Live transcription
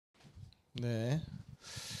네.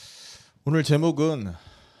 오늘 제목은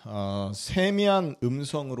세미한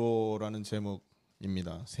음성으로라는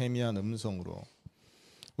제목입니다. 세미한 음성으로.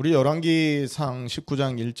 우리 열왕기상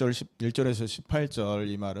 19장 1절에서 18절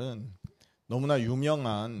이 말은 너무나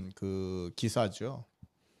유명한 그 기사죠.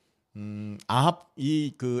 아합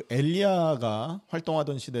그 엘리야가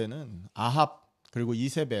활동하던 시대는 아합 그리고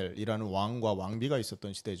이세벨이라는 왕과 왕비가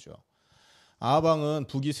있었던 시대죠. 아합 왕은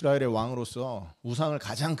북이스라엘의 왕으로서 우상을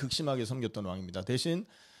가장 극심하게 섬겼던 왕입니다. 대신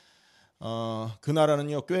그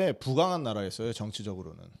나라는요 꽤 부강한 나라였어요.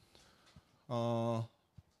 정치적으로는.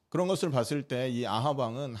 그런 것을 봤을 때 이 아합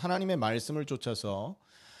왕은 하나님의 말씀을 쫓아서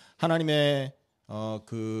하나님의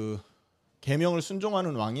그 계명을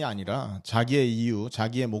순종하는 왕이 아니라 자기의 이유,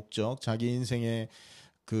 자기의 목적, 자기 인생의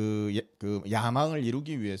그 야망을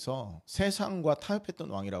이루기 위해서 세상과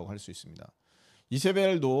타협했던 왕이라고 할 수 있습니다.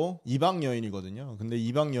 이세벨도 이방 여인이거든요. 근데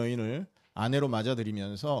이방 여인을 아내로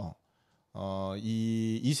맞아들이면서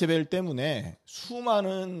이 이세벨 때문에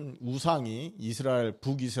수많은 우상이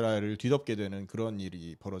북이스라엘을 뒤덮게 되는 그런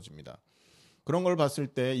일이 벌어집니다. 그런 걸 봤을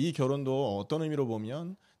때 이 결혼도 어떤 의미로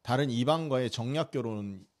보면 다른 이방과의 정략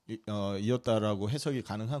결혼이었다라고 해석이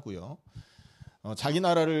가능하고요. 자기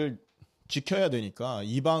나라를 지켜야 되니까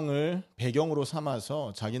이방을 배경으로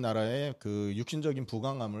삼아서 자기 나라의 그 육신적인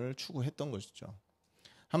부강함을 추구했던 것이죠.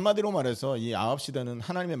 한마디로 말해서 이 아합 시대는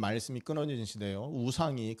하나님의 말씀이 끊어진 시대요.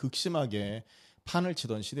 우상이 극심하게 판을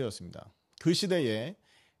치던 시대였습니다. 그 시대에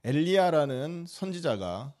엘리야라는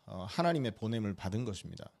선지자가 하나님의 보냄을 받은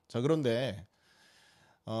것입니다. 자, 그런데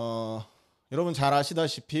여러분 잘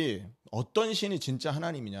아시다시피 어떤 신이 진짜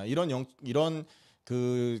하나님이냐 이런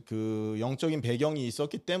영적인 배경이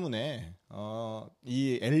있었기 때문에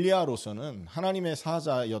이 엘리야로서는 하나님의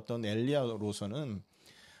사자였던 엘리야로서는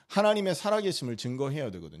하나님의 살아계심을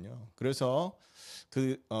증거해야 되거든요. 그래서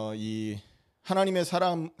이 하나님의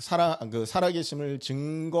살아계심을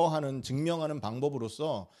증명하는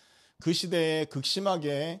방법으로서 그 시대에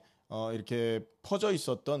극심하게 이렇게 퍼져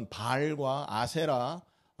있었던 바알과 아세라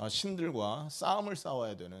신들과 싸움을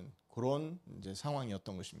싸워야 되는 그런 이제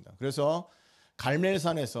상황이었던 것입니다. 그래서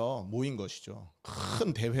갈멜산에서 모인 것이죠.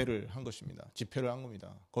 큰 대회를 한 것입니다. 집회를 한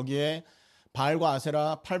겁니다. 거기에 바알과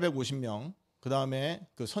아세라 850명, 그 다음에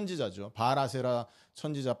그 선지자죠. 바알 아세라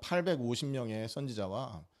선지자 850명의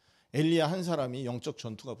선지자와 엘리야 한 사람이 영적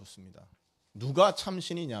전투가 붙습니다. 누가 참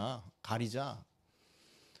신이냐 가리자.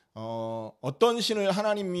 어떤 신을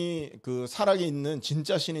하나님이 그 살아계 있는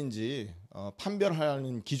진짜 신인지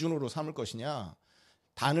판별하는 기준으로 삼을 것이냐.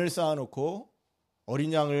 단을 쌓아놓고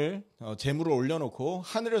어린 양을 제물을 올려놓고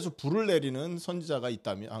하늘에서 불을 내리는 선지자가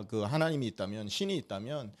있다면, 그 하나님이 있다면, 신이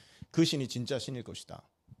있다면 그 신이 진짜 신일 것이다.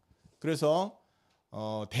 그래서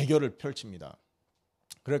대결을 펼칩니다.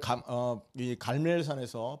 그래 이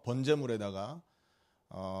갈멜산에서 번제물에다가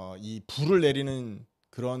이 불을 내리는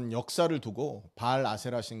그런 역사를 두고 바알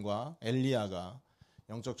아세라 신과 엘리야가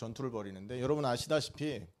영적 전투를 벌이는데 여러분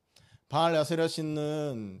아시다시피 바알 아세라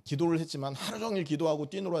신은 기도를 했지만 하루 종일 기도하고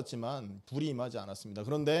뛰놀았지만 불이 임하지 않았습니다.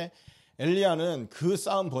 그런데 엘리야는 그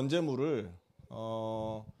쌓은 번제물을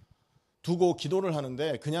두고 기도를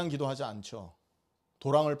하는데 그냥 기도하지 않죠.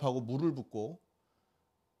 도랑을 파고 물을 붓고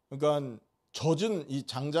그러니까 젖은 이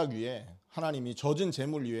장작 위에 하나님이 젖은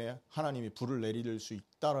제물 위에 하나님이 불을 내릴 수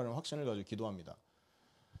있다라는 확신을 가지고 기도합니다.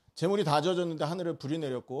 제물이 다 젖었는데 하늘에 불이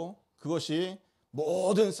내렸고 그것이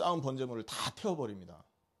모든 쌓은 번제물을 다 태워버립니다.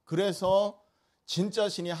 그래서 진짜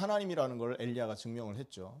신이 하나님이라는 걸 엘리야가 증명을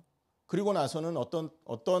했죠. 그리고 나서는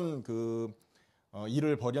어떤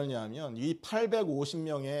일을 벌였냐 하면 이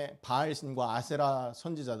 850명의 바알신과 아세라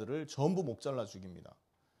선지자들을 전부 목잘라 죽입니다.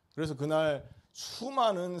 그래서 그날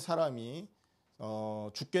수많은 사람이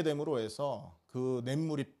죽게 됨으로 해서 그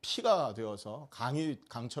냇물이 피가 되어서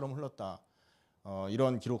강처럼 흘렀다.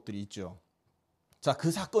 이런 기록들이 있죠. 자,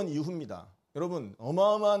 그 사건 이후입니다. 여러분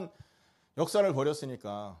어마어마한 역사를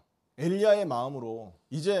벌였으니까 엘리야의 마음으로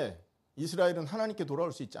이제 이스라엘은 하나님께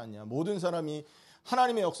돌아올 수 있지 않냐. 모든 사람이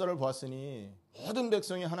하나님의 역사를 보았으니 모든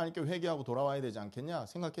백성이 하나님께 회개하고 돌아와야 되지 않겠냐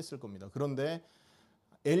생각했을 겁니다. 그런데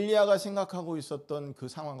엘리야가 생각하고 있었던 그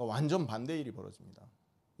상황과 완전 반대의 일이 벌어집니다.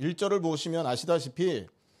 1절을 보시면 아시다시피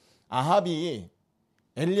아합이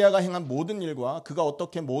엘리야가 행한 모든 일과 그가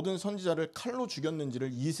어떻게 모든 선지자를 칼로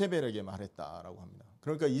죽였는지를 이세벨에게 말했다라고 합니다.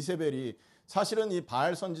 그러니까 이세벨이 사실은 이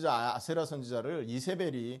바알 선지자 아세라 선지자를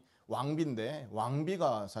이세벨이 왕비인데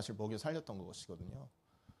왕비가 사실 먹여 살렸던 것이거든요.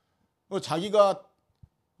 자기가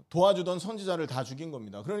도와주던 선지자를 다 죽인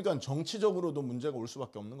겁니다. 그러니까 정치적으로도 문제가 올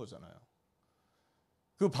수밖에 없는 거잖아요.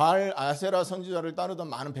 그 바알 아세라 선지자를 따르던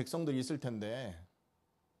많은 백성들이 있을 텐데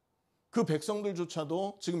그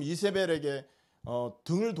백성들조차도 지금 이세벨에게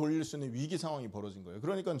등을 돌릴 수 있는 위기 상황이 벌어진 거예요.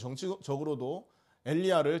 그러니까 정치적으로도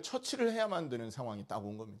엘리야를 처치를 해야만 되는 상황이 딱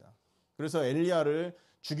온 겁니다. 그래서 엘리야를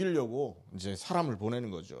죽이려고 이제 사람을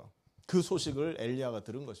보내는 거죠. 그 소식을 엘리야가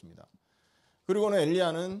들은 것입니다. 그리고는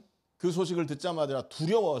엘리야는 그 소식을 듣자마자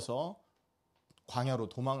두려워서 광야로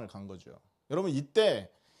도망을 간 거죠. 여러분,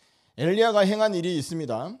 이때 엘리야가 행한 일이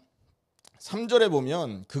있습니다. 3절에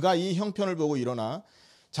보면 그가 이 형편을 보고 일어나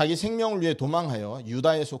자기 생명을 위해 도망하여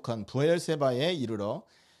유다에 속한 브엘세바에 이르러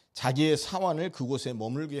자기의 사환을 그곳에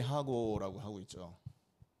머물게 하고라고 하고 있죠.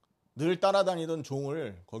 늘 따라다니던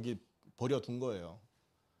종을 거기 버려둔 거예요.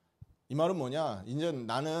 이 말은 뭐냐? 이제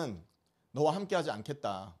나는 너와 함께하지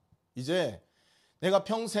않겠다. 이제 내가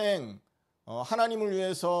평생 하나님을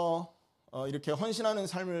위해서 이렇게 헌신하는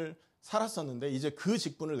삶을 살았었는데 이제 그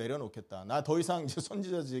직분을 내려놓겠다. 나 더 이상 이제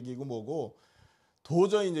선지자직이고 뭐고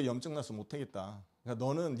도저히 이제 염증나서 못하겠다. 그러니까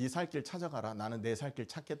너는 네 살 길 찾아가라. 나는 내 살 길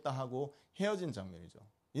찾겠다 하고 헤어진 장면이죠.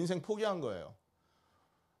 인생 포기한 거예요.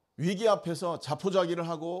 위기 앞에서 자포자기를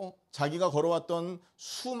하고 자기가 걸어왔던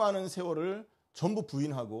수많은 세월을 전부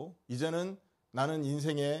부인하고 이제는 나는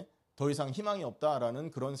인생에 더 이상 희망이 없다라는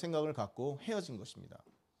그런 생각을 갖고 헤어진 것입니다.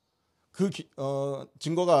 그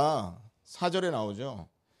증거가 4절에 나오죠.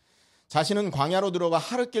 자신은 광야로 들어가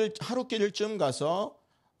하루길쯤 가서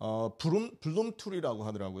불룸툴이라고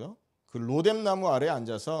하더라고요. 그 로뎀나무 아래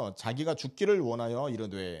앉아서 자기가 죽기를 원하여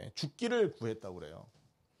이르되 죽기를 구했다고 그래요.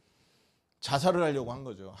 자살을 하려고 한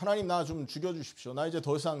거죠. 하나님, 나 좀 죽여주십시오. 나 이제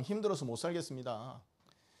더 이상 힘들어서 못 살겠습니다.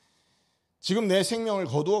 지금 내 생명을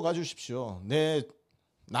거두어 가주십시오.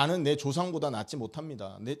 나는 내 조상보다 낫지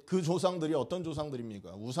못합니다. 그 조상들이 어떤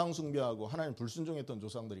조상들입니까? 우상 숭배하고 하나님 불순종했던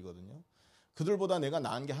조상들이거든요. 그들보다 내가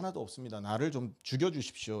나은 게 하나도 없습니다. 나를 좀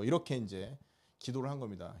죽여주십시오. 이렇게 이제 기도를 한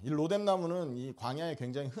겁니다. 이 로뎀나무는 이 광야에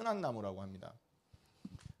굉장히 흔한 나무라고 합니다.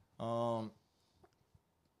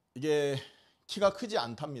 이게 키가 크지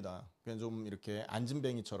않답니다. 그냥 좀 이렇게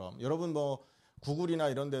안진뱅이처럼. 여러분 뭐 구글이나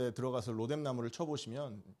이런 데 들어가서 로뎀나무를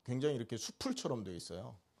쳐보시면 굉장히 이렇게 수풀처럼 되어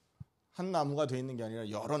있어요. 한 나무가 되어 있는 게 아니라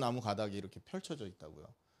여러 나무 가닥이 이렇게 펼쳐져 있다고요.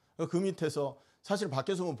 그 밑에서 사실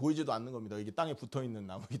밖에서 보면 보이지도 않는 겁니다. 이게 땅에 붙어 있는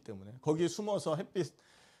나무이기 때문에. 거기에 숨어서 햇빛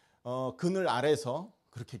그늘 아래서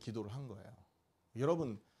그렇게 기도를 한 거예요.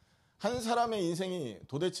 여러분, 한 사람의 인생이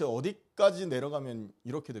도대체 어디까지 내려가면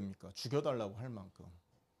이렇게 됩니까? 죽여달라고 할 만큼.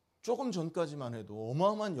 조금 전까지만 해도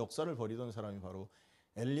어마어마한 역사를 벌이던 사람이 바로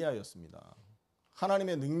엘리야였습니다.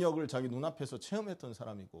 하나님의 능력을 자기 눈앞에서 체험했던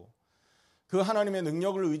사람이고 그 하나님의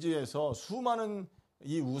능력을 의지해서 수많은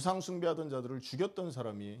이 우상 숭배하던 자들을 죽였던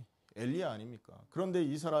사람이 엘리야 아닙니까? 그런데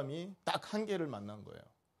이 사람이 딱 한계를 만난 거예요.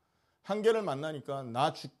 한계를 만나니까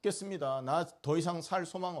나 죽겠습니다. 나 더 이상 살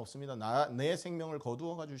소망 없습니다. 내 생명을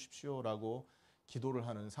거두어 주십시오라고 기도를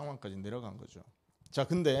하는 상황까지 내려간 거죠. 자,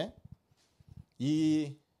 근데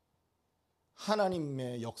이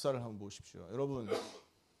하나님의 역사를 한번 보십시오. 여러분,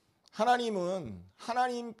 하나님은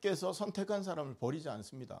하나님께서 선택한 사람을 버리지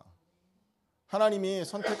않습니다. 하나님이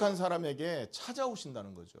선택한 사람에게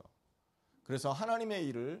찾아오신다는 거죠. 그래서 하나님의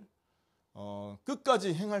일을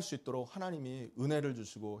끝까지 행할 수 있도록 하나님이 은혜를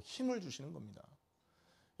주시고 힘을 주시는 겁니다.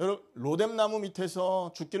 여러분, 로뎀나무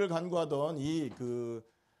밑에서 죽기를 간구하던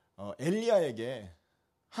엘리야에게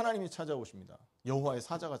하나님이 찾아오십니다. 여호와의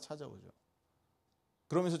사자가 찾아오죠.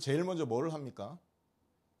 그러면서 제일 먼저 뭐를 합니까?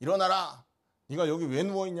 일어나라. 네가 여기 왜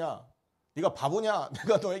누워있냐? 네가 바보냐?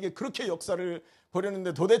 내가 너에게 그렇게 역사를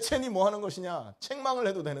벌였는데 도대체 네 뭐 하는 것이냐? 책망을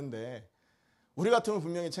해도 되는데 우리 같으면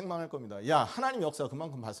분명히 책망할 겁니다. 야, 하나님 역사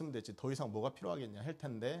그만큼 봤으면 됐지. 더 이상 뭐가 필요하겠냐 할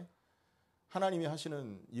텐데 하나님이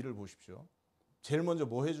하시는 일을 보십시오. 제일 먼저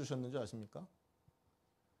뭐 해주셨는지 아십니까?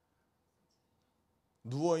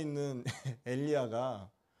 누워있는 엘리야가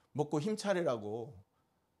먹고 힘차리라고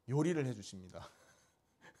요리를 해주십니다.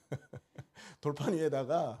 돌판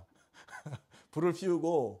위에다가 불을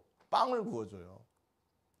피우고 빵을 구워줘요.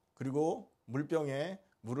 그리고 물병에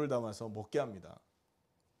물을 담아서 먹게 합니다.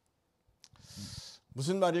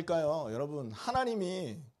 무슨 말일까요? 여러분,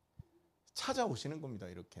 하나님이 찾아오시는 겁니다.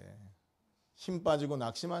 이렇게 힘 빠지고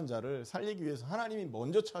낙심한 자를 살리기 위해서 하나님이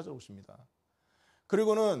먼저 찾아오십니다.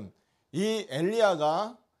 그리고는 이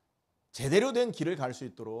엘리야가 제대로 된 길을 갈 수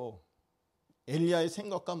있도록 엘리야의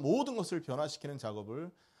생각과 모든 것을 변화시키는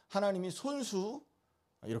작업을 하나님이 손수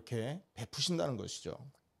이렇게 베푸신다는 것이죠.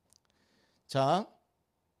 자,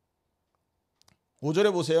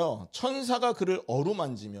 5절에 보세요. 천사가 그를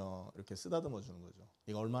어루만지며 이렇게 쓰다듬어 주는 거죠.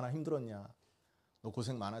 네가 얼마나 힘들었냐? 너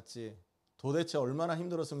고생 많았지? 도대체 얼마나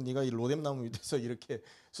힘들었으면 네가 이 로뎀나무 밑에서 이렇게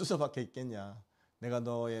수서박혀 있겠냐? 내가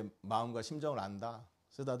너의 마음과 심정을 안다.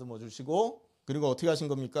 쓰다듬어 주시고, 그리고 어떻게 하신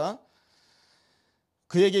겁니까?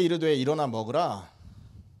 그에게 이르되 일어나 먹으라.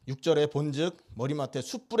 6절에 본즉 머리맡에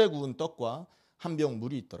숯불에 구운 떡과 한 병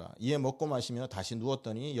물이 있더라. 이에 먹고 마시며 다시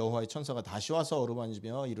누웠더니 여호와의 천사가 다시 와서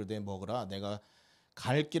어루만지며 이르되 먹으라. 내가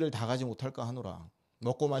갈 길을 다 가지 못할까 하노라.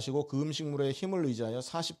 먹고 마시고 그 음식물에 힘을 의지하여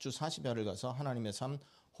 40주 40야를 가서 하나님의 삶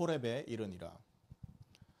호렙에 이르니라.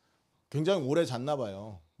 굉장히 오래 잤나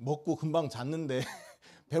봐요. 먹고 금방 잤는데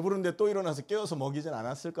배부른데 또 일어나서 깨워서 먹이진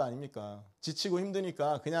않았을 거 아닙니까? 지치고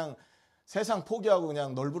힘드니까 그냥 세상 포기하고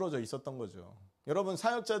그냥 널브러져 있었던 거죠. 여러분,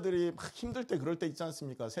 사역자들이 막 힘들 때 그럴 때 있지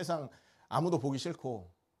않습니까? 세상 아무도 보기 싫고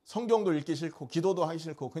성경도 읽기 싫고 기도도 하기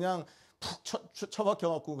싫고 그냥 푹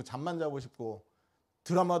처박혀갖고 잠만 자고 싶고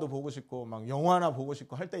드라마도 보고 싶고 막 영화나 보고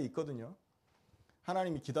싶고 할 때 있거든요.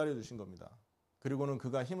 하나님이 기다려주신 겁니다. 그리고는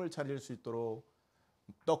그가 힘을 차릴 수 있도록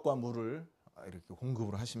떡과 물을 이렇게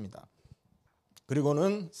공급을 하십니다.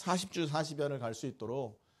 그리고는 40주 40야를 갈 수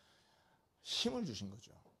있도록 힘을 주신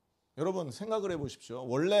거죠. 여러분 생각을 해보십시오.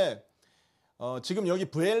 원래 지금 여기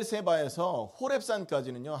브엘세바에서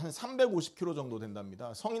호렙산까지는요 한 350km 정도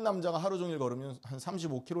된답니다. 성인 남자가 하루 종일 걸으면 한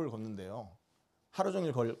 35km를 걷는데요. 하루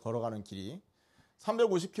종일 걸어가는 길이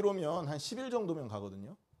 350km면 한 10일 정도면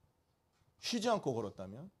가거든요. 쉬지 않고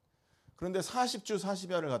걸었다면. 그런데 40주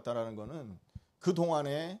 40야를 갔다라는 거는 그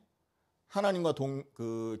동안에 하나님과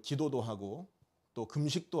기도도 하고 또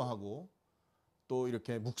금식도 하고 또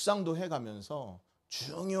이렇게 묵상도 해가면서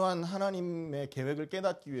중요한 하나님의 계획을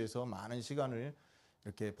깨닫기 위해서 많은 시간을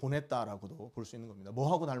이렇게 보냈다라고도 볼 수 있는 겁니다.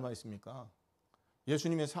 뭐하고 닮아 있습니까?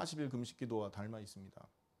 예수님의 40일 금식 기도와 닮아 있습니다.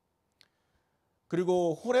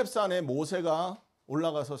 그리고 호렙산에 모세가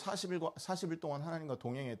올라가서 40일 동안 하나님과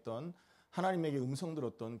동행했던 하나님에게 음성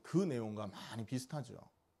들었던 그 내용과 많이 비슷하죠.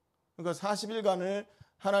 그러니까 40일간을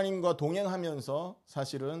하나님과 동행하면서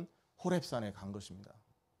사실은 호렙산에 간 것입니다.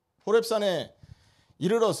 호렙산에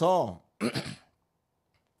이르러서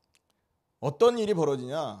어떤 일이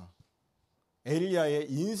벌어지냐? 엘리야의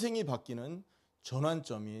인생이 바뀌는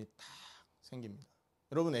전환점이 딱 생깁니다.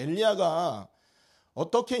 여러분, 엘리야가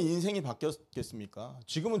어떻게 인생이 바뀌었겠습니까?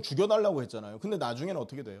 지금은 죽여달라고 했잖아요. 근데 나중에는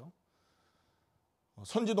어떻게 돼요?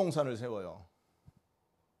 선지동산을 세워요.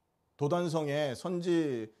 도단성에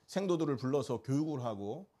선지 생도들을 불러서 교육을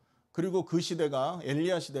하고, 그리고 그 시대가,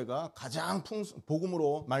 엘리야 시대가 가장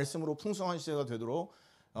복음으로 말씀으로 풍성한 시대가 되도록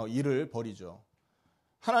일을 벌이죠.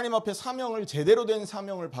 하나님 앞에 사명을, 제대로 된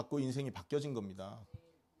사명을 받고 인생이 바뀌어진 겁니다.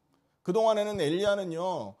 그동안에는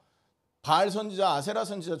엘리야는요, 바알 선지자, 아세라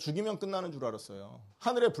선지자 죽이면 끝나는 줄 알았어요.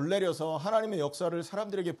 하늘에 불 내려서 하나님의 역사를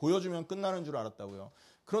사람들에게 보여주면 끝나는 줄 알았다고요.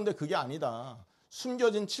 그런데 그게 아니다.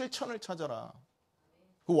 숨겨진 7천을 찾아라.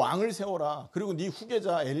 그 왕을 세워라. 그리고 네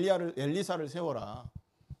후계자 엘리사를 세워라.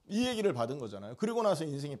 이 얘기를 받은 거잖아요. 그리고 나서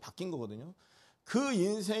인생이 바뀐 거거든요. 그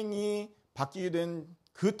인생이 바뀌게 된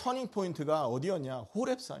그 터닝 포인트가 어디였냐?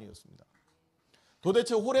 호렙산이었습니다.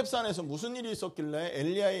 도대체 호렙산에서 무슨 일이 있었길래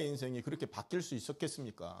엘리야의 인생이 그렇게 바뀔 수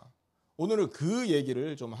있었겠습니까? 오늘은 그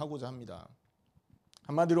얘기를 좀 하고자 합니다.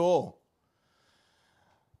 한마디로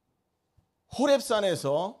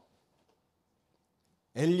호렙산에서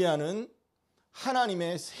엘리야는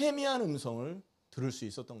하나님의 세미한 음성을 들을 수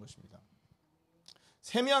있었던 것입니다.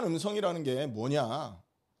 세미한 음성이라는 게 뭐냐?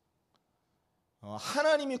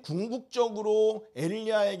 하나님이 궁극적으로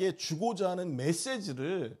엘리야에게 주고자 하는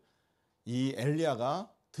메시지를 이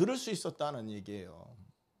엘리야가 들을 수 있었다는 얘기예요.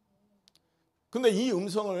 근데 이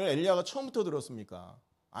음성을 엘리야가 처음부터 들었습니까?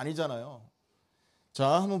 아니잖아요.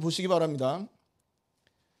 자, 한번 보시기 바랍니다.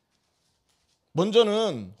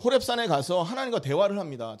 먼저는 호렙산에 가서 하나님과 대화를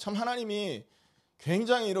합니다. 참 하나님이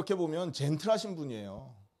굉장히 이렇게 보면 젠틀하신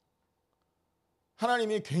분이에요.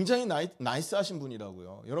 하나님이 굉장히 나이스하신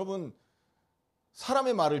분이라고요. 여러분,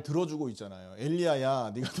 사람의 말을 들어주고 있잖아요.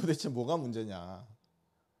 엘리야야, 네가 도대체 뭐가 문제냐.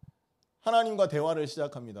 하나님과 대화를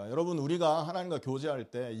시작합니다. 여러분, 우리가 하나님과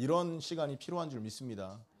교제할 때 이런 시간이 필요한 줄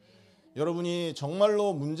믿습니다. 여러분이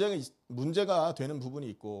정말로 문제가 되는 부분이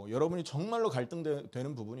있고, 여러분이 정말로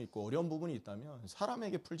갈등되는 부분이 있고, 어려운 부분이 있다면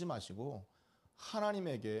사람에게 풀지 마시고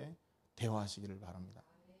하나님에게 대화하시기를 바랍니다.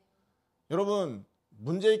 여러분,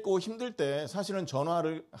 문제 있고 힘들 때 사실은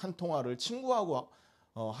한 통화를 친구하고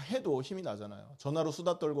해도 힘이 나잖아요. 전화로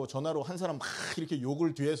수다 떨고 전화로 한 사람 막 이렇게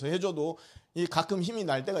욕을 뒤에서 해줘도 가끔 힘이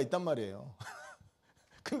날 때가 있단 말이에요.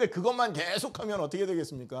 근데 그것만 계속하면 어떻게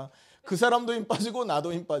되겠습니까? 그 사람도 힘 빠지고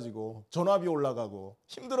나도 힘 빠지고 전화비 올라가고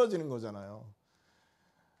힘들어지는 거잖아요.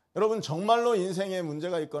 여러분, 정말로 인생에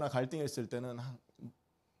문제가 있거나 갈등이 있을 때는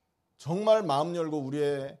정말 마음 열고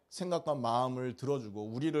우리의 생각과 마음을 들어주고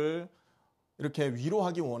우리를 이렇게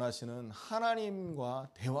위로하기 원하시는 하나님과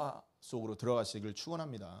대화 속으로 들어가시길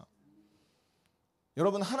축원합니다.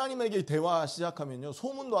 여러분, 하나님에게 대화 시작하면요,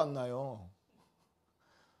 소문도 안 나요.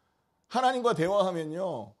 하나님과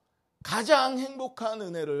대화하면요, 가장 행복한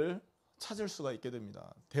은혜를 찾을 수가 있게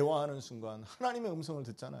됩니다. 대화하는 순간 하나님의 음성을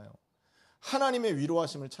듣잖아요. 하나님의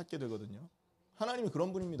위로하심을 찾게 되거든요. 하나님이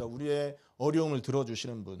그런 분입니다. 우리의 어려움을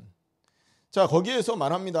들어주시는 분. 자, 거기에서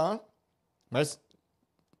말합니다.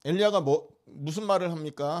 엘리야가 무슨 말을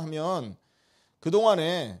합니까? 하면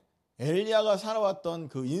그동안에 엘리야가 살아왔던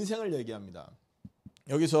그 인생을 얘기합니다.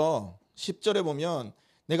 여기서 10절에 보면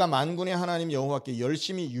내가 만군의 하나님 여호와께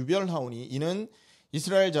열심히 유별하오니 이는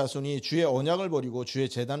이스라엘 자손이 주의 언약을 버리고 주의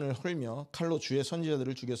제단을 헐며 칼로 주의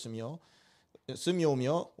선지자들을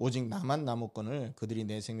쓰미오며 오직 나만 남았거늘 그들이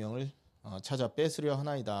내 생명을 찾아 뺏으려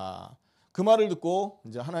하나이다. 그 말을 듣고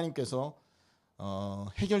이제 하나님께서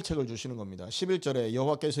해결책을 주시는 겁니다. 11절에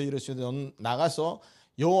여호와께서 이르시되 넌 나가서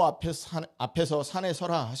여호와 앞에서 산에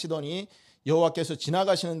서라 하시더니 여호와께서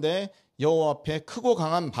지나가시는데 여호와 앞에 크고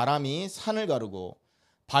강한 바람이 산을 가르고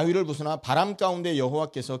바위를 부수나 바람 가운데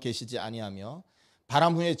여호와께서 계시지 아니하며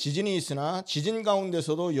바람 후에 지진이 있으나 지진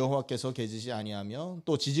가운데서도 여호와께서 계시지 아니하며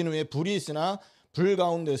또 지진 후에 불이 있으나 불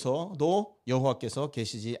가운데서도 여호와께서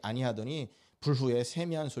계시지 아니하더니 불 후에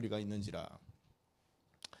세미한 소리가 있는지라.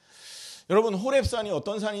 여러분, 호렙산이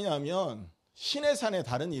어떤 산이냐면 신의 산의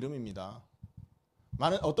다른 이름입니다.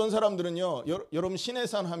 어떤 사람들은요, 여러분 신의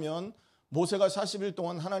산 하면 모세가 40일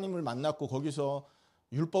동안 하나님을 만났고 거기서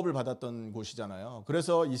율법을 받았던 곳이잖아요.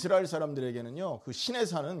 그래서 이스라엘 사람들에게는요, 그 신의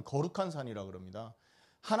산은 거룩한 산이라고 그럽니다.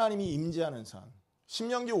 하나님이 임재하는 산.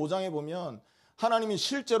 신명기 5장에 보면 하나님이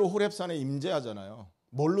실제로 호렙산에 임재하잖아요.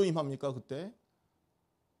 뭘로 임합니까 그때?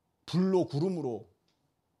 불로, 구름으로,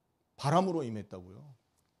 바람으로 임했다고요.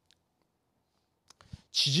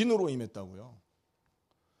 지진으로 임했다고요.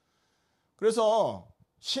 그래서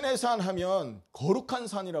신의 산 하면 거룩한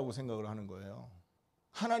산이라고 생각을 하는 거예요.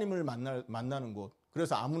 하나님을 만나는 곳.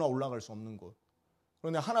 그래서 아무나 올라갈 수 없는 곳.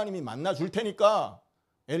 그런데 하나님이 만나 줄 테니까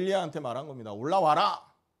엘리야한테 말한 겁니다. 올라와라.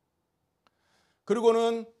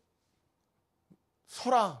 그리고는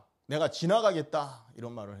서라. 내가 지나가겠다.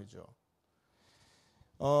 이런 말을 해줘.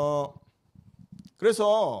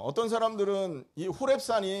 그래서 어떤 사람들은 이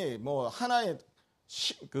호렙산이 뭐 하나의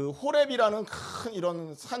그 호렙이라는 큰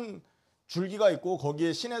이런 산 줄기가 있고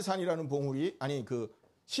거기에 신의 산이라는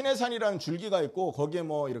신의 산이라는 줄기가 있고 거기에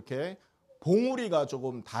뭐 이렇게 봉우리가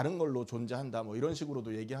조금 다른 걸로 존재한다 뭐 이런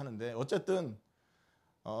식으로도 얘기하는데 어쨌든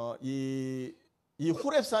이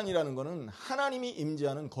호렙산이라는 거는 하나님이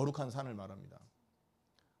임재하는 거룩한 산을 말합니다.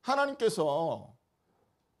 하나님께서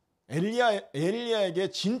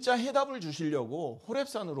엘리야에게 진짜 해답을 주시려고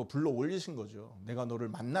호렙산으로 불러 올리신 거죠. 내가 너를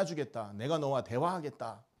만나주겠다. 내가 너와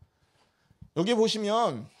대화하겠다. 여기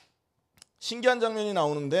보시면 신기한 장면이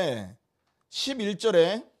나오는데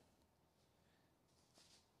 11절에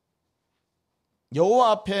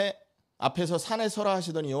여호와 앞에서 산에 서라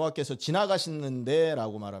하시더니 여호와께서 지나가시는데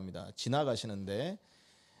라고 말합니다. 지나가시는데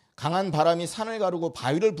강한 바람이 산을 가르고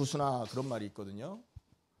바위를 부수나 그런 말이 있거든요.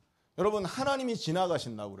 여러분, 하나님이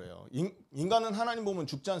지나가신다고 그래요. 인간은 하나님 보면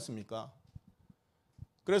죽지 않습니까?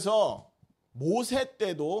 그래서 모세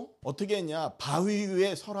때도 어떻게 했냐? 바위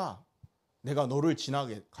위에 서라. 내가 너를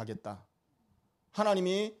지나가겠다.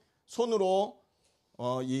 하나님이 손으로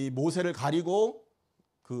이 모세를 가리고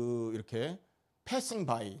이렇게 패싱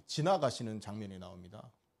바이 지나가시는 장면이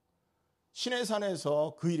나옵니다. 신의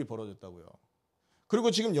산에서 그 일이 벌어졌다고요.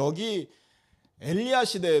 그리고 지금 여기 엘리야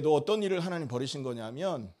시대에도 어떤 일을 하나님 벌이신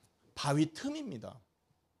거냐면 바위 틈입니다.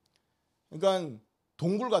 그러니까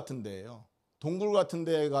동굴 같은 데예요. 동굴 같은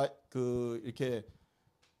데가 이렇게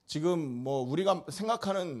지금 뭐 우리가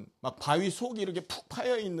생각하는 막 바위 속이 이렇게 푹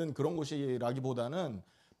파여 있는 그런 곳이라기보다는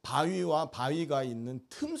바위와 바위가 있는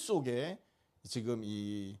틈 속에 지금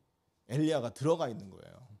이 엘리야가 들어가 있는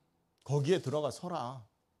거예요. 거기에 들어가 서라.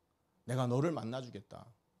 내가 너를 만나주겠다.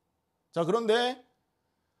 자, 그런데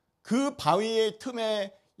그 바위의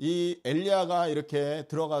틈에 이 엘리야가 이렇게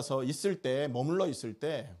들어가서 머물러 있을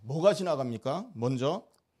때 뭐가 지나갑니까? 먼저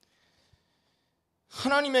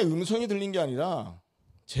하나님의 음성이 들린 게 아니라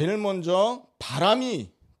제일 먼저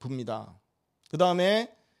바람이 붑니다. 그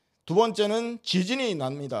다음에 두 번째는 지진이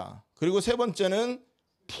납니다. 그리고 세 번째는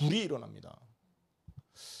불이 일어납니다.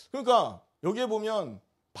 그러니까 여기에 보면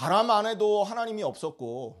바람 안에도 하나님이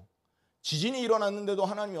없었고 지진이 일어났는데도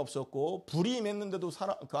하나님이 없었고 불이 임했는데도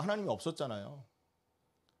하나님이 없었잖아요.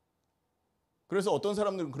 그래서 어떤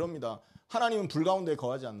사람들은 그럽니다. 하나님은 불 가운데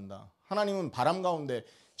거하지 않는다. 하나님은 바람 가운데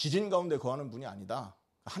지진 가운데 거하는 분이 아니다.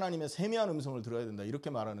 하나님의 세미한 음성을 들어야 된다. 이렇게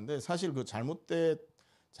말하는데 사실 그 잘못된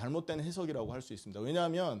해석이라고 할 수 있습니다.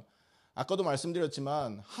 왜냐하면 아까도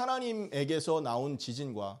말씀드렸지만 하나님에게서 나온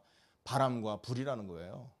지진과 바람과 불이라는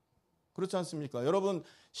거예요. 그렇지 않습니까? 여러분,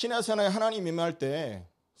 신의 산에 하나님 임할 때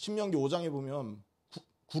신명기 5장에 보면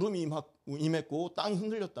구름이 임했고 땅이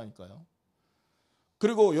흔들렸다니까요.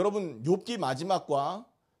 그리고 여러분 욥기 마지막과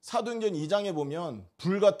사도행전 2장에 보면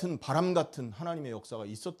불 같은 바람 같은 하나님의 역사가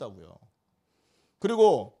있었다고요.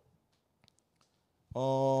 그리고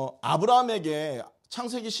아브라함에게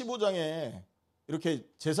창세기 15장에 이렇게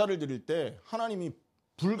제사를 드릴 때 하나님이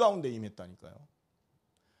불 가운데 임했다니까요.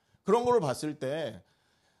 그런 거를 봤을 때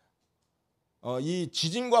이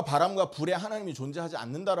지진과 바람과 불에 하나님이 존재하지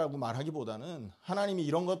않는다라고 말하기보다는 하나님이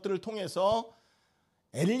이런 것들을 통해서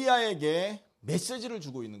엘리야에게 메시지를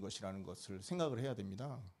주고 있는 것이라는 것을 생각을 해야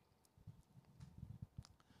됩니다.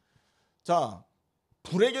 자,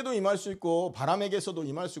 불에게도 임할 수 있고 바람에게서도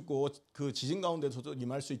임할 수 있고 그 지진 가운데서도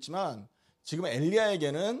임할 수 있지만 지금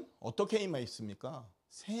엘리야에게는 어떻게 임하 있습니까?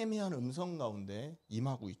 세미한 음성 가운데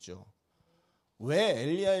임하고 있죠. 왜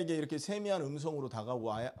엘리야에게 이렇게 세미한 음성으로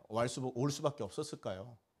다가오고 올 수밖에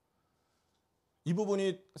없었을까요? 이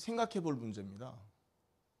부분이 생각해 볼 문제입니다.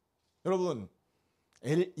 여러분,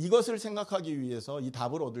 이것을 생각하기 위해서 이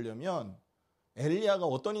답을 얻으려면 엘리야가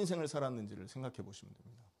어떤 인생을 살았는지를 생각해 보시면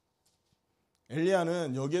됩니다.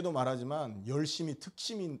 엘리야는 여기에도 말하지만 열심히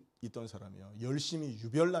특심이 있던 사람이에요. 열심히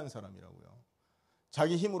유별난 사람이라고요.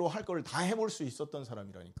 자기 힘으로 할 걸 다 해볼 수 있었던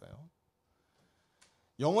사람이라니까요.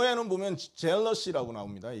 영어에는 보면 jealous라고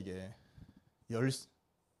나옵니다. 이게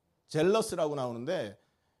jealous라고 나오는데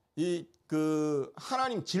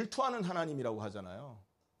하나님 질투하는 하나님이라고 하잖아요.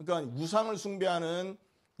 그러니까 우상을 숭배하는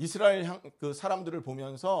이스라엘 그 사람들을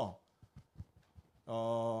보면서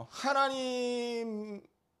하나님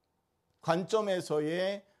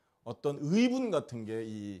관점에서의 어떤 의분 같은 게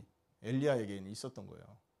이 엘리야에게는 있었던 거예요.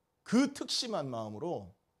 그 특심한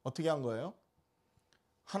마음으로 어떻게 한 거예요?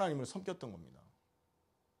 하나님을 섬겼던 겁니다.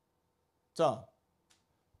 자,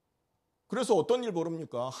 그래서 어떤 일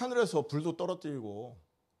벌입니까? 하늘에서 불도 떨어뜨리고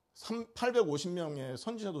 850명의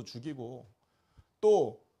선지자도 죽이고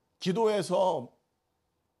또 기도해서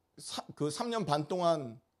그 3년 반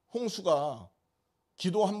동안 홍수가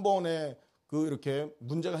기도 한 번에 이렇게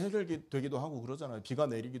문제가 해결되기도 하고 그러잖아요. 비가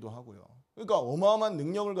내리기도 하고요. 그러니까 어마어마한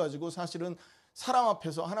능력을 가지고 사실은 사람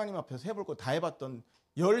앞에서 하나님 앞에서 해볼 거 다 해봤던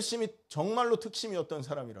열심히 정말로 특심이었던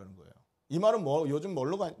사람이라는 거예요. 이 말은 요즘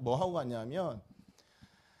뭐 하고 갔냐면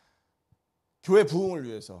교회 부흥을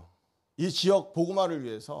위해서 이 지역 복음화를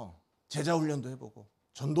위해서 제자 훈련도 해보고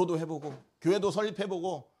전도도 해보고 교회도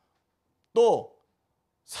설립해보고 또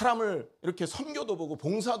사람을 이렇게 섬겨도 보고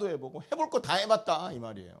봉사도 해보고 해볼 거 다 해봤다 이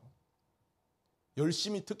말이에요.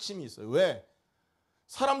 열심히 특심이 있어요. 왜?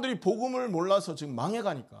 사람들이 복음을 몰라서 지금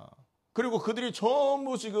망해가니까. 그리고 그들이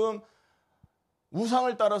전부 지금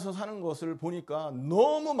우상을 따라서 사는 것을 보니까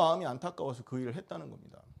너무 마음이 안타까워서 그 일을 했다는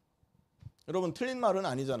겁니다. 여러분 틀린 말은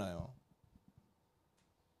아니잖아요.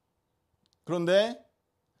 그런데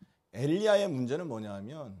엘리야의 문제는 뭐냐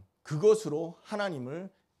하면 그것으로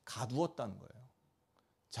하나님을 가두었다는 거예요.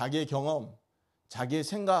 자기의 경험, 자기의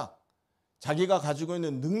생각, 자기가 가지고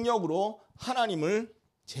있는 능력으로 하나님을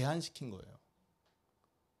제한시킨 거예요.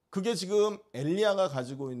 그게 지금 엘리야가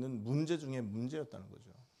가지고 있는 문제 중에 문제였다는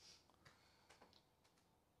거죠.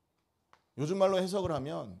 요즘 말로 해석을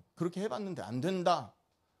하면 그렇게 해봤는데 안 된다.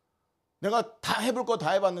 내가 다 해볼 거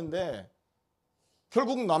다 해봤는데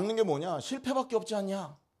결국 남는 게 뭐냐? 실패밖에 없지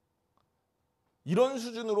않냐? 이런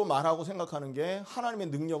수준으로 말하고 생각하는 게 하나님의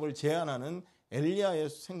능력을 제한하는 엘리야의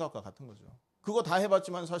생각과 같은 거죠. 그거 다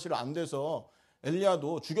해봤지만 사실 안 돼서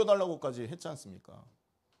엘리야도 죽여달라고까지 했지 않습니까?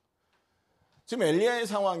 지금 엘리야의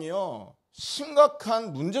상황이요.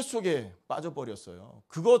 심각한 문제 속에 빠져버렸어요.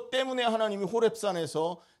 그것 때문에 하나님이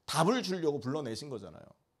호렙산에서 답을 주려고 불러내신 거잖아요.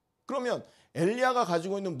 그러면 엘리야가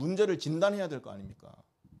가지고 있는 문제를 진단해야 될 거 아닙니까?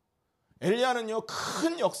 엘리야는요.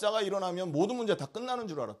 큰 역사가 일어나면 모든 문제 다 끝나는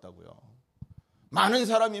줄 알았다고요. 많은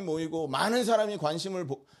사람이 모이고 많은 사람이 관심을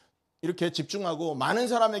이렇게 집중하고 많은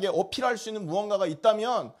사람에게 어필할 수 있는 무언가가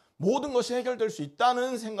있다면 모든 것이 해결될 수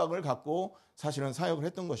있다는 생각을 갖고 사실은 사역을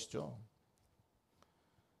했던 것이죠.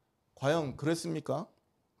 과연 그랬습니까?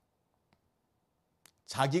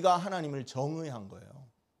 자기가 하나님을 정의한 거예요.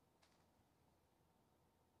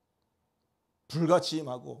 불같이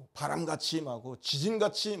임하고 바람같이 임하고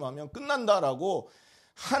지진같이 임하면 끝난다라고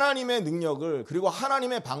하나님의 능력을 그리고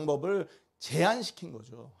하나님의 방법을 제한시킨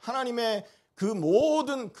거죠. 하나님의 그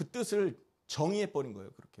모든 그 뜻을 정의해버린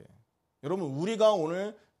거예요. 그렇게. 여러분 우리가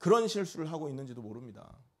오늘 그런 실수를 하고 있는지도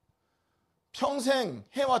모릅니다. 평생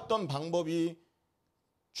해왔던 방법이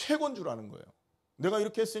최고인 줄 아는 거예요. 내가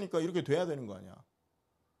이렇게 했으니까 이렇게 돼야 되는 거 아니야.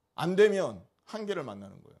 안 되면 한계를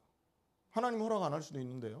만나는 거예요. 하나님 허락 안 할 수도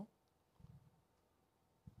있는데요.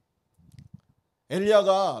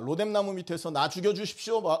 엘리야가 로뎀나무 밑에서 나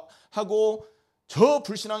죽여주십시오 하고 저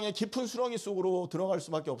불신앙의 깊은 수렁이 속으로 들어갈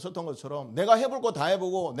수밖에 없었던 것처럼 내가 해볼 거 다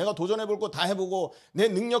해보고 내가 도전해볼 거 다 해보고 내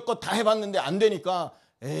능력껏 다 해봤는데 안 되니까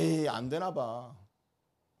에이 안 되나 봐.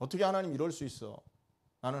 어떻게 하나님 이럴 수 있어.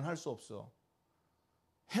 나는 할 수 없어.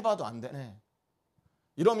 해봐도 안 되네.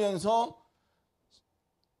 이러면서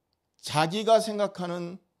자기가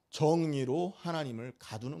생각하는 정의로 하나님을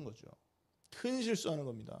가두는 거죠. 큰 실수하는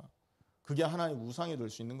겁니다. 그게 하나님 우상이 될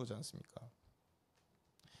수 있는 거지 않습니까?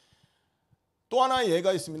 또 하나의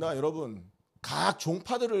예가 있습니다. 여러분, 각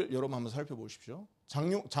종파들을 여러분 한번 살펴보십시오.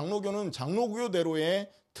 장로교는 장로교대로의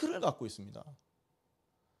틀을 갖고 있습니다.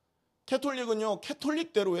 캐톨릭은요,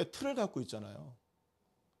 캐톨릭대로의 틀을 갖고 있잖아요.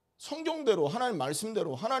 성경대로, 하나님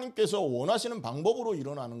말씀대로, 하나님께서 원하시는 방법으로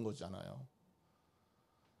일어나는 거잖아요.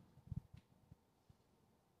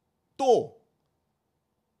 또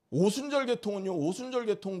오순절 계통은요, 오순절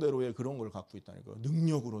계통대로의 그런 걸 갖고 있다니까요.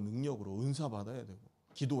 능력으로 은사 받아야 되고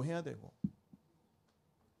기도해야 되고.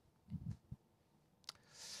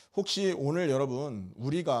 혹시 오늘 여러분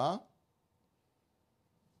우리가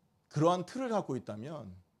그러한 틀을 갖고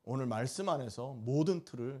있다면 오늘 말씀 안에서 모든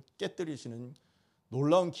틀을 깨뜨리시는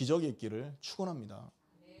놀라운 기적이 있기를 축원합니다.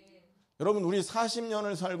 여러분 우리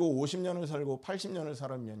 40년을 살고 50년을 살고 80년을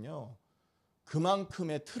살면요,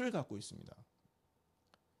 그만큼의 틀을 갖고 있습니다.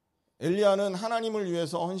 엘리야는 하나님을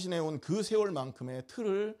위해서 헌신해온 그 세월만큼의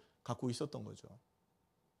틀을 갖고 있었던 거죠.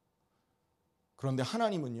 그런데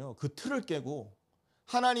하나님은요, 그 틀을 깨고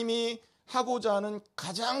하나님이 하고자 하는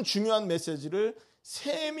가장 중요한 메시지를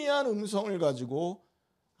세미한 음성을 가지고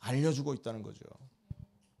알려주고 있다는 거죠.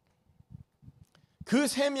 그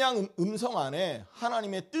세미한 음성 안에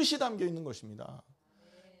하나님의 뜻이 담겨 있는 것입니다.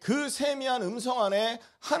 그 세미한 음성 안에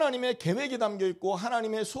하나님의 계획이 담겨 있고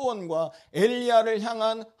하나님의 소원과 엘리야를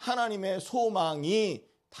향한 하나님의 소망이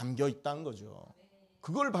담겨 있다는 거죠.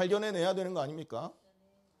 그걸 발견해내야 되는 거 아닙니까?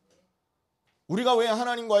 우리가 왜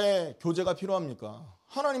하나님과의 교제가 필요합니까?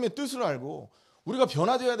 하나님의 뜻을 알고 우리가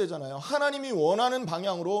변화되어야 되잖아요. 하나님이 원하는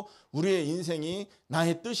방향으로 우리의 인생이,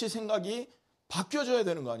 나의 뜻이, 생각이 바뀌어져야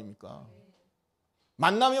되는 거 아닙니까?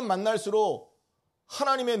 만나면 만날수록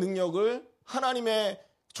하나님의 능력을, 하나님의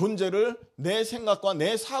존재를 내 생각과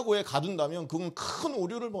내 사고에 가둔다면 그건 큰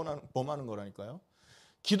오류를 범하는 거라니까요.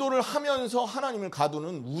 기도를 하면서 하나님을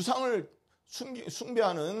가두는 우상을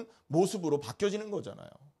숭배하는 모습으로 바뀌어지는 거잖아요.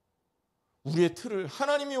 우리의 틀을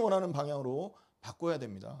하나님이 원하는 방향으로 바꿔야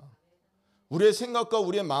됩니다. 우리의 생각과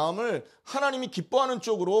우리의 마음을 하나님이 기뻐하는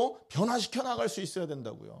쪽으로 변화시켜 나갈 수 있어야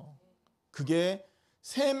된다고요. 그게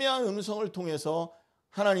세미한 음성을 통해서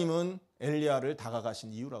하나님은 엘리야를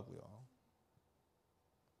다가가신 이유라고요.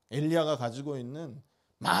 엘리야가 가지고 있는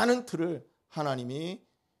많은 틀을 하나님이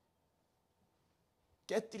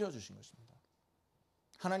깨뜨려 주신 것입니다.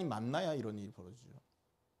 하나님 만나야 이런 일이 벌어지죠.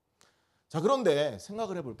 자, 그런데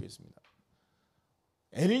생각을 해볼 게 있습니다.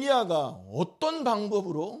 엘리야가 어떤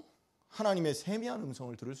방법으로 하나님의 세미한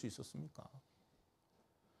음성을 들을 수 있었습니까?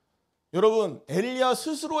 여러분, 엘리야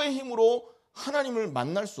스스로의 힘으로 하나님을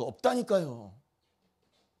만날 수 없다니까요.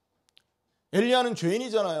 엘리야는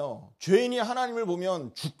죄인이잖아요. 죄인이 하나님을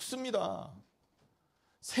보면 죽습니다.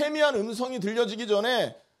 세미한 음성이 들려지기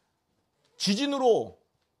전에 지진으로,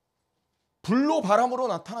 불로, 바람으로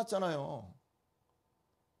나타났잖아요.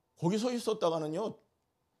 거기 서 있었다가는요,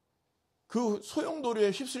 그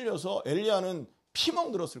소용돌이에 휩쓸려서 엘리야는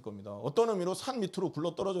피멍 들었을 겁니다. 어떤 의미로 산 밑으로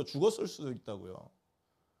굴러 떨어져 죽었을 수도 있다고요.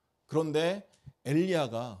 그런데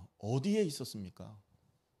엘리야가 어디에 있었습니까?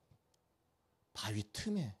 바위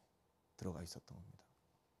틈에 들어가 있었던 겁니다.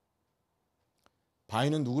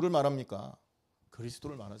 바위는 누구를 말합니까?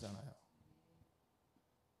 그리스도를 말하잖아요.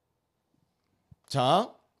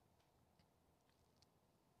 자,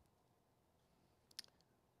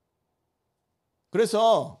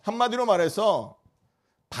 그래서 한마디로 말해서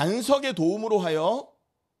반석의 도움으로 하여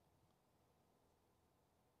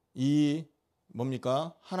이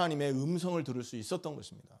뭡니까? 하나님의 음성을 들을 수 있었던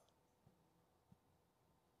것입니다.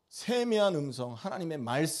 세미한 음성, 하나님의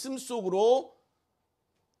말씀 속으로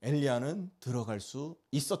엘리야는 들어갈 수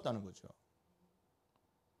있었다는 거죠.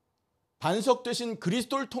 반석 되신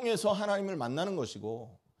그리스도를 통해서 하나님을 만나는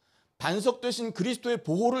것이고, 반석 되신 그리스도의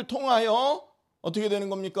보호를 통하여 어떻게 되는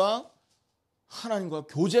겁니까? 하나님과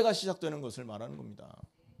교제가 시작되는 것을 말하는 겁니다.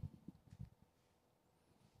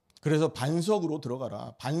 그래서 반석으로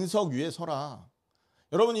들어가라. 반석 위에 서라.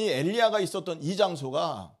 여러분, 이 엘리야가 있었던 이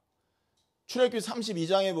장소가 출애굽기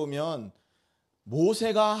 32장에 보면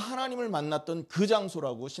모세가 하나님을 만났던 그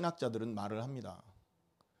장소라고 신학자들은 말을 합니다.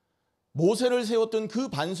 모세를 세웠던 그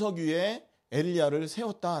반석 위에 엘리야를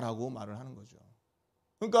세웠다라고 말을 하는 거죠.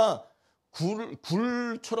 그러니까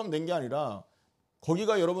굴처럼 된 게 아니라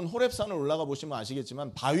거기가 여러분 호렙산을 올라가 보시면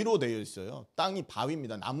아시겠지만 바위로 되어 있어요. 땅이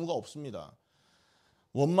바위입니다. 나무가 없습니다.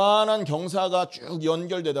 원만한 경사가 쭉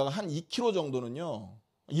연결되다가 한 2km 정도는요.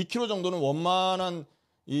 2km 정도는 원만한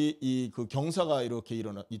그 경사가 이렇게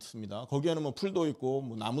있습니다. 거기에는 뭐 풀도 있고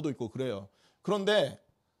뭐 나무도 있고 그래요. 그런데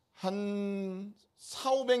한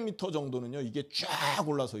 400~500m 정도는요. 이게 쫙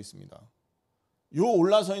올라서 있습니다. 요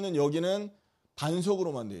올라서 있는 여기는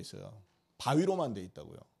반석으로만 되어 있어요. 바위로만 되어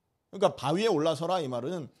있다고요. 그러니까 바위에 올라서라 이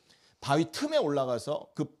말은 바위 틈에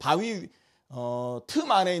올라가서 그 바위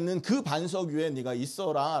틈 안에 있는 그 반석 위에 네가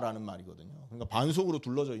있어라 라는 말이거든요. 그러니까 반석으로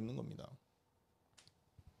둘러져 있는 겁니다.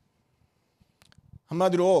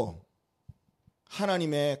 한마디로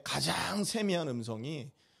하나님의 가장 세미한 음성이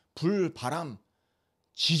불, 바람,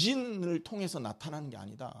 지진을 통해서 나타나는 게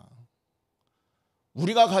아니다.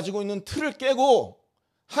 우리가 가지고 있는 틀을 깨고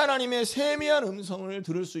하나님의 세미한 음성을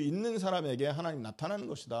들을 수 있는 사람에게 하나님 나타나는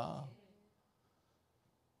것이다.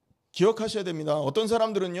 기억하셔야 됩니다. 어떤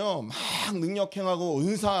사람들은요, 막 능력 행하고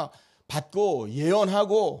은사 받고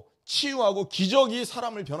예언하고 치유하고 기적이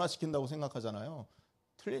사람을 변화시킨다고 생각하잖아요.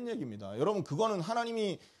 틀린 얘기입니다. 여러분, 그거는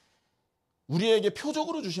하나님이 우리에게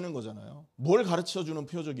표적으로 주시는 거잖아요. 뭘 가르쳐 주는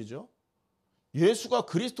표적이죠? 예수가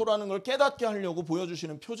그리스도라는 걸 깨닫게 하려고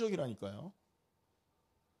보여주시는 표적이라니까요.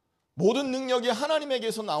 모든 능력이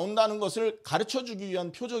하나님에게서 나온다는 것을 가르쳐 주기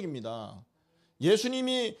위한 표적입니다.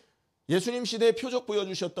 예수님 시대에 표적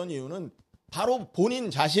보여주셨던 이유는 바로 본인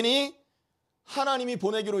자신이 하나님이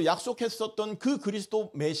보내기로 약속했었던 그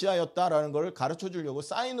그리스도 메시아였다라는 걸 가르쳐 주려고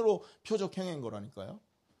사인으로 표적 행한 거라니까요.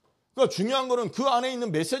 그러니까 중요한 거는 그 안에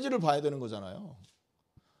있는 메시지를 봐야 되는 거잖아요.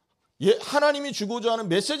 하나님이 주고자 하는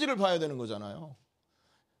메시지를 봐야 되는 거잖아요.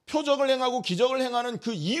 표적을 행하고 기적을 행하는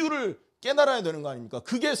그 이유를 깨달아야 되는 거 아닙니까?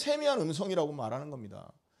 그게 세미한 음성이라고 말하는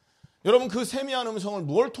겁니다. 여러분, 그 세미한 음성을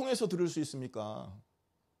무엇을 통해서 들을 수 있습니까?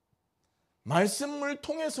 말씀을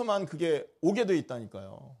통해서만 그게 오게 돼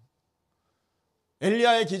있다니까요.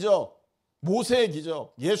 엘리야의 기적, 모세의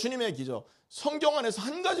기적, 예수님의 기적, 성경 안에서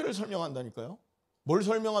한 가지를 설명한다니까요. 뭘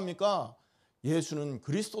설명합니까? 예수는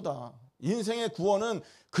그리스도다. 인생의 구원은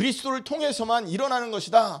그리스도를 통해서만 일어나는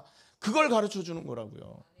것이다. 그걸 가르쳐 주는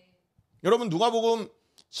거라고요. 여러분, 누가복음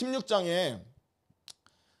 16장에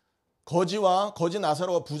거지와 거지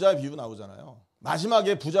나사로와 부자의 비유 나오잖아요.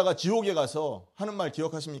 마지막에 부자가 지옥에 가서 하는 말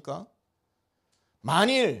기억하십니까?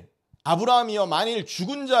 만일 아브라함이여 만일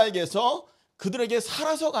죽은 자에게서 그들에게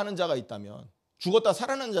살아서 가는 자가 있다면, 죽었다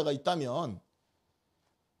살아난 자가 있다면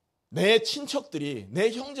내 친척들이,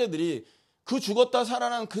 내 형제들이 그 죽었다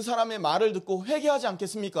살아난 그 사람의 말을 듣고 회개하지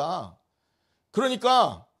않겠습니까?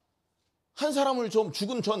 그러니까 한 사람을 좀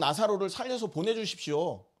죽은 저 나사로를 살려서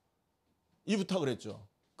보내주십시오. 이 부탁을 했죠.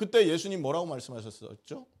 그때 예수님 뭐라고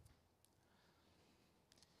말씀하셨었죠?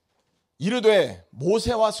 이르되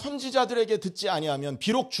모세와 선지자들에게 듣지 아니하면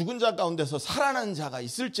비록 죽은 자 가운데서 살아난 자가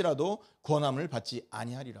있을지라도 권함을 받지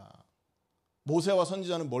아니하리라. 모세와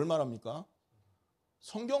선지자는 뭘 말합니까?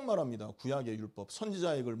 성경 말합니다. 구약의 율법,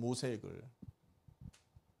 선지자의 글, 모세의 글.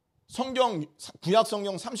 구약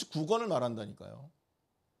성경 39권을 말한다니까요.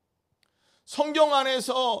 성경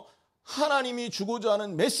안에서 하나님이 주고자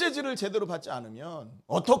하는 메시지를 제대로 받지 않으면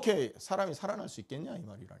어떻게 사람이 살아날 수 있겠냐 이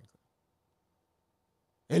말이라니까요.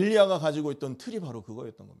 엘리야가 가지고 있던 틀이 바로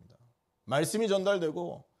그거였던 겁니다. 말씀이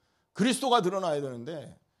전달되고 그리스도가 드러나야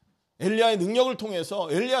되는데 엘리야의 능력을 통해서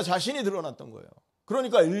엘리야 자신이 드러났던 거예요.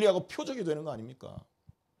 그러니까 엘리야가 표적이 되는 거 아닙니까?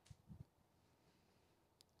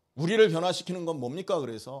 우리를 변화시키는 건 뭡니까?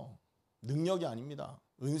 그래서 능력이 아닙니다.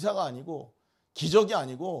 은사가 아니고 기적이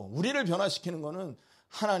아니고 우리를 변화시키는 거는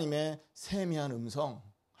하나님의 세미한 음성,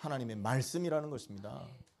 하나님의 말씀이라는 것입니다.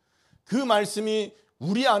 그 말씀이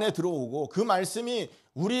우리 안에 들어오고 그 말씀이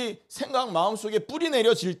우리 생각 마음속에 뿌리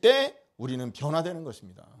내려질 때 우리는 변화되는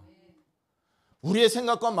것입니다. 우리의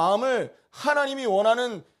생각과 마음을 하나님이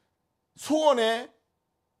원하는 소원에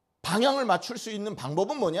방향을 맞출 수 있는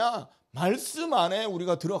방법은 뭐냐? 말씀 안에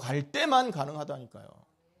우리가 들어갈 때만 가능하다니까요.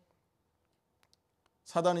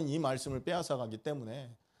 사단은 이 말씀을 빼앗아가기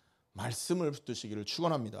때문에 말씀을 붙드시기를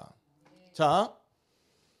축원합니다. 자,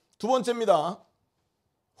 두 번째입니다.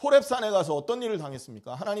 호렙산에 가서 어떤 일을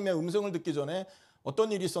당했습니까? 하나님의 음성을 듣기 전에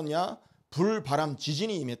어떤 일이 있었냐? 불, 바람,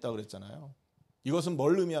 지진이 임했다고 그랬잖아요. 이것은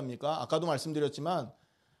뭘 의미합니까? 아까도 말씀드렸지만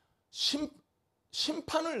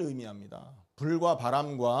심판을 의미합니다. 불과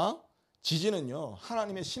바람과 지진은요,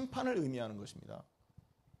 하나님의 심판을 의미하는 것입니다.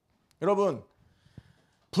 여러분,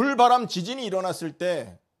 불, 바람, 지진이 일어났을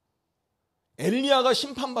때 엘리야가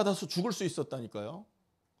심판받아서 죽을 수 있었다니까요.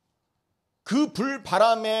 그 불,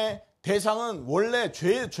 바람의 대상은 원래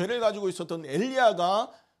죄를 가지고 있었던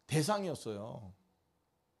엘리야가 대상이었어요.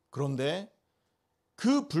 그런데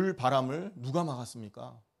그 불, 바람을 누가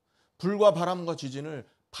막았습니까? 불과 바람과 지진을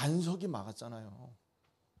반석이 막았잖아요.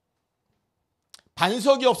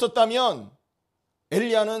 반석이 없었다면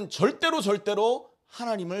엘리야는 절대로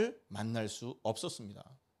하나님을 만날 수 없었습니다.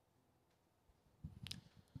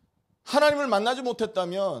 하나님을 만나지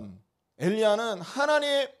못했다면 엘리야는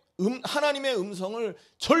하나님의 음성을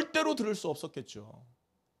절대로 들을 수 없었겠죠.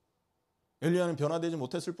 엘리야는 변화되지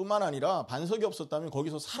못했을 뿐만 아니라 반석이 없었다면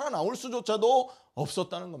거기서 살아나올 수조차도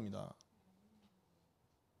없었다는 겁니다.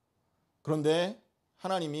 그런데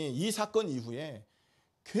하나님이 이 사건 이후에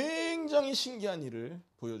굉장히 신기한 일을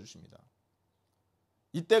보여주십니다.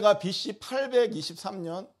 이때가 BC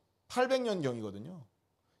 823년, 800년경이거든요.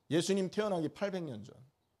 예수님 태어나기 800년 전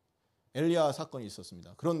엘리야 사건이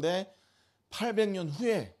있었습니다. 그런데 800년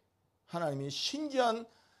후에 하나님이 신기한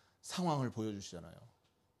상황을 보여주시잖아요.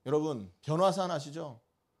 여러분, 변화산 아시죠?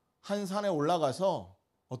 한 산에 올라가서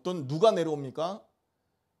누가 내려옵니까?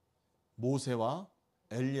 모세와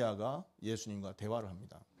엘리야가 예수님과 대화를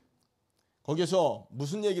합니다. 거기서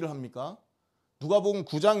무슨 얘기를 합니까? 누가복음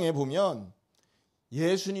 9장에 보면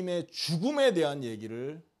예수님의 죽음에 대한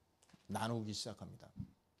얘기를 나누기 시작합니다.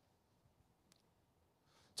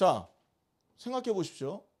 자, 생각해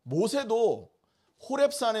보십시오. 모세도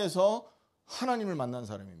호렙산에서 하나님을 만난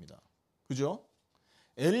사람입니다. 그죠?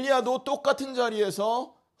 엘리야도 똑같은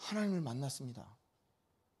자리에서 하나님을 만났습니다.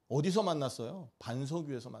 어디서 만났어요? 반석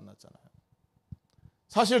위에서 만났잖아요.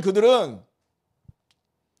 사실 그들은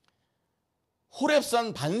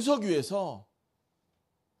호렙산 반석 위에서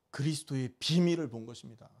그리스도의 비밀을 본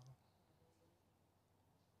것입니다.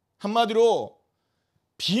 한마디로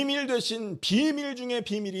비밀 되신 비밀 중에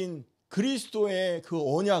비밀인 그리스도의 그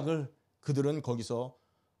언약을 그들은 거기서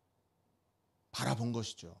바라본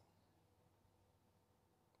것이죠.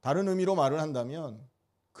 다른 의미로 말을 한다면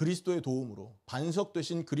그리스도의 도움으로, 반석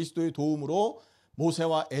되신 그리스도의 도움으로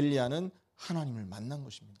모세와 엘리야는 하나님을 만난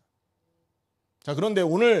것입니다. 자, 그런데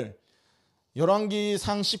오늘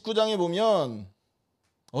열왕기상 19장에 보면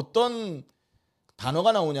어떤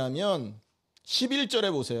단어가 나오냐면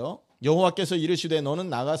 11절에 보세요. 여호와께서 이르시되 너는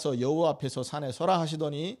나가서 여호와 앞에서 산에 서라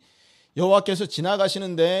하시더니 여호와께서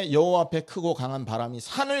지나가시는데 여호와 앞에 크고 강한 바람이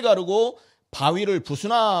산을 가르고 바위를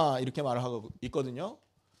부수나 이렇게 말을 하고 있거든요.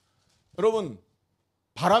 여러분,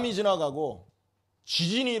 바람이 지나가고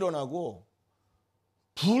지진이 일어나고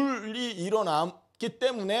불이 일어났기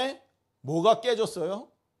때문에 뭐가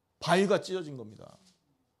깨졌어요? 바위가 찢어진 겁니다.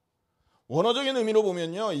 원어적인 의미로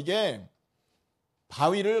보면요, 이게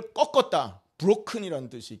바위를 꺾었다, 브로큰이라는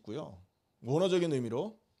뜻이 있고요. 원어적인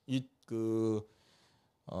의미로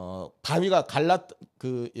바위가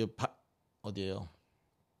어디예요?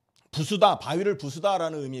 부수다, 바위를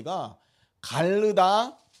부수다라는 의미가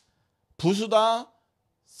가르다, 부수다,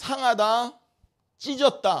 상하다,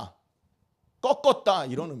 찢었다, 꺾었다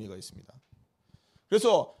이런 의미가 있습니다.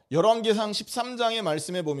 그래서 열왕기상 13장의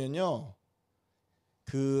말씀에 보면요,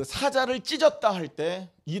 그 사자를 찢었다 할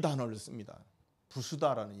때 이 단어를 씁니다.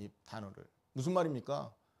 부수다라는 이 단어를. 무슨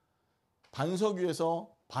말입니까? 반석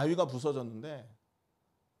위에서 바위가 부서졌는데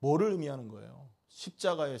뭐를 의미하는 거예요?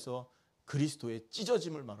 십자가에서 그리스도의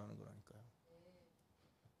찢어짐을 말하는 거라니까요.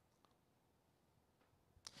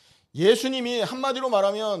 예수님이 한마디로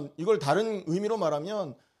말하면, 이걸 다른 의미로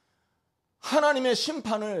말하면 하나님의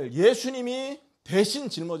심판을 예수님이 대신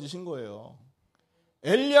짊어지신 거예요.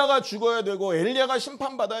 엘리야가 죽어야 되고 엘리야가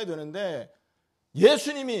심판받아야 되는데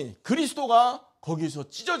예수님이, 그리스도가 거기서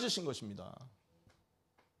찢어지신 것입니다.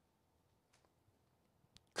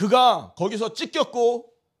 그가 거기서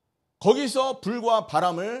찢겼고 거기서 불과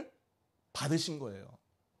바람을 받으신 거예요.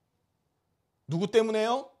 누구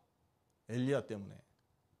때문에요? 엘리야 때문에.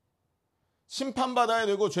 심판받아야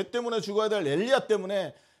되고 죄 때문에 죽어야 될 엘리야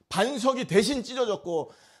때문에 반석이 대신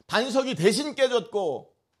찢어졌고 반석이 대신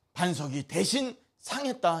깨졌고 반석이 대신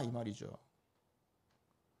상했다 이 말이죠.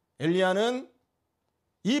 엘리야는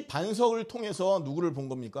이 반석을 통해서 누구를 본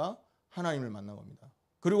겁니까? 하나님을 만난 겁니다.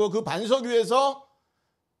 그리고 그 반석 위에서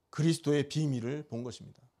그리스도의 비밀을 본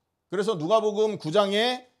것입니다. 그래서 누가복음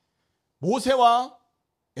 9장에 모세와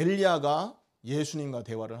엘리야가 예수님과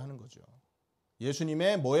대화를 하는 거죠.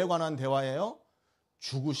 예수님의 뭐에 관한 대화예요?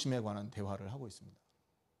 죽으심에 관한 대화를 하고 있습니다.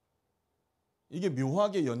 이게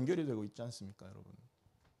묘하게 연결이 되고 있지 않습니까, 여러분?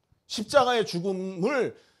 십자가의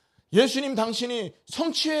죽음을 예수님 당신이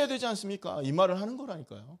성취해야 되지 않습니까? 이 말을 하는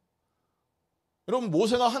거라니까요. 여러분,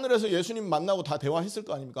 모세가 하늘에서 예수님 만나고 다 대화했을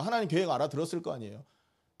거 아닙니까? 하나님 계획 알아들었을 거 아니에요.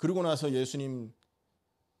 그리고 나서 예수님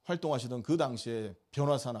활동하시던 그 당시에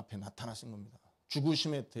변화산 앞에 나타나신 겁니다.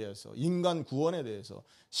 죽으심에 대해서, 인간 구원에 대해서,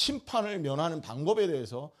 심판을 면하는 방법에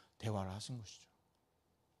대해서 대화를 하신 것이죠.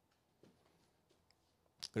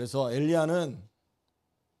 그래서 엘리야는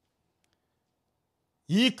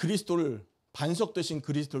이 그리스도를 반석 되신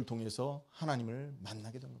그리스도를 통해서 하나님을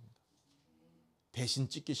만나게 된 겁니다. 대신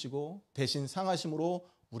찢기시고 대신 상하심으로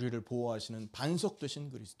우리를 보호하시는 반석 되신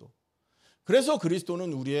그리스도. 그래서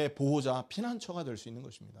그리스도는 우리의 보호자, 피난처가 될 수 있는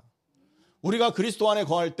것입니다. 우리가 그리스도 안에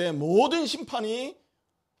거할 때 모든 심판이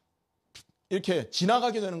이렇게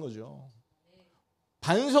지나가게 되는 거죠.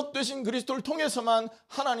 반석 되신 그리스도를 통해서만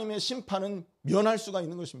하나님의 심판은 면할 수가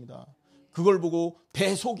있는 것입니다. 그걸 보고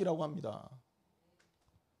대속이라고 합니다.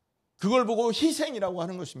 그걸 보고 희생이라고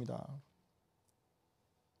하는 것입니다.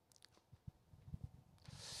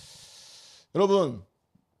 여러분,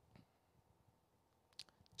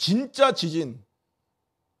 진짜 지진,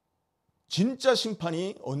 진짜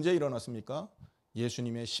심판이 언제 일어났습니까?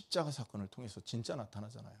 예수님의 십자가 사건을 통해서 진짜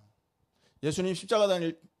나타나잖아요. 예수님 십자가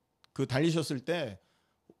달리셨을 때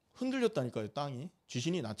흔들렸다니까요, 땅이.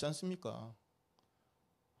 지진이 났지 않습니까?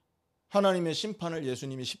 하나님의 심판을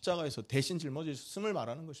예수님이 십자가에서 대신 짊어지셨음을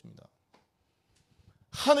말하는 것입니다.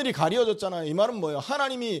 하늘이 가려졌잖아요. 이 말은 뭐예요?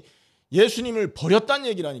 하나님이 예수님을 버렸다는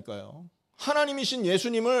얘기라니까요. 하나님이신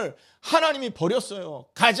예수님을 하나님이 버렸어요.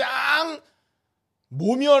 가장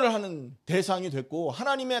모멸하는 대상이 됐고,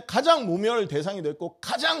 하나님의 가장 모멸 대상이 됐고,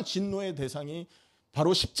 가장 진노의 대상이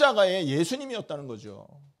바로 십자가의 예수님이었다는 거죠.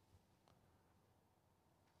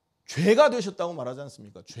 죄가 되셨다고 말하지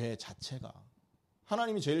않습니까? 죄 자체가.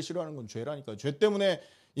 하나님이 제일 싫어하는 건 죄라니까요. 죄 때문에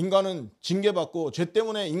인간은 징계받고, 죄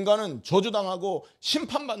때문에 인간은 저주당하고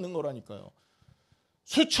심판받는 거라니까요.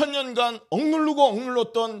 수천 년간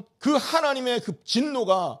억눌렀던 그 하나님의 그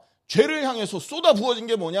진노가 죄를 향해서 쏟아 부어진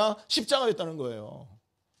게 뭐냐? 십자가였다는 거예요.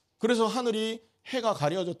 그래서 하늘이 해가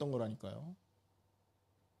가려졌던 거라니까요.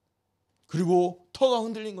 그리고 터가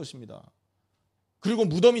흔들린 것입니다. 그리고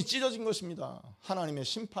무덤이 찢어진 것입니다. 하나님의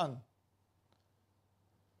심판.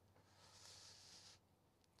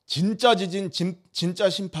 진짜 지진, 진짜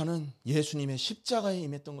심판은 예수님의 십자가에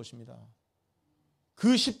임했던 것입니다.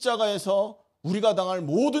 그 십자가에서 우리가 당할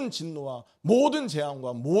모든 진노와 모든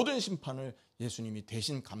재앙과 모든 심판을 예수님이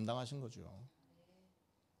대신 감당하신 거죠.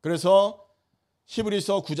 그래서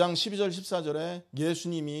히브리서 9장 12절 14절에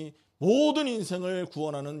예수님이 모든 인생을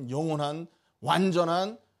구원하는 영원한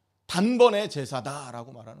완전한 단번의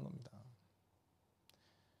제사다라고 말하는 겁니다.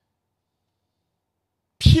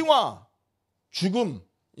 피와 죽음,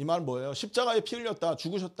 이 말 뭐예요? 십자가에 피 흘렸다,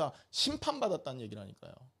 죽으셨다, 심판받았다는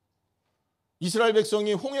얘기라니까요. 이스라엘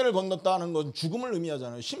백성이 홍해를 건넜다는 건 죽음을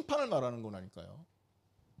의미하잖아요. 심판을 말하는 거라니까요.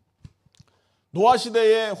 노아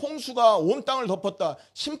시대에 홍수가 온 땅을 덮었다,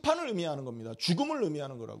 심판을 의미하는 겁니다. 죽음을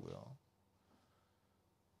의미하는 거라고요.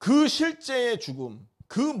 그 실제의 죽음,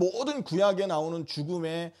 그 모든 구약에 나오는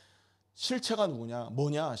죽음의 실체가 누구냐?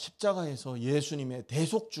 뭐냐? 십자가에서 예수님의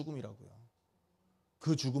대속 죽음이라고요.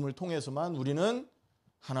 그 죽음을 통해서만 우리는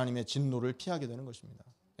하나님의 진노를 피하게 되는 것입니다.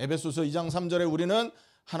 에베소서 2장 3절에 우리는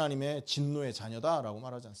하나님의 진노의 자녀다라고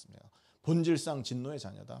말하지 않습니까? 본질상 진노의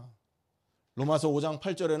자녀다. 로마서 5장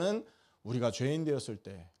 8절에는 우리가 죄인 되었을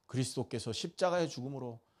때 그리스도께서 십자가의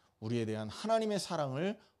죽음으로 우리에 대한 하나님의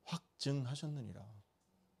사랑을 확증하셨느니라.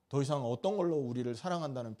 더 이상 어떤 걸로 우리를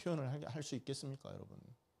사랑한다는 표현을 할 수 있겠습니까, 여러분?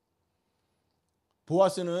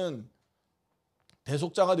 보아스는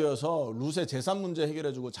대속자가 되어서 룻의 재산 문제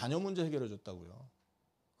해결해주고 자녀 문제 해결해줬다고요.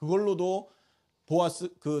 그걸로도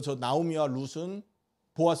나오미와 룻은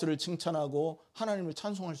보아스를 칭찬하고 하나님을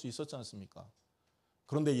찬송할 수 있었지 않습니까?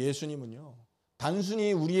 그런데 예수님은요,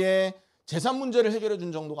 단순히 우리의 재산 문제를 해결해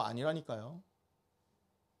준 정도가 아니라니까요.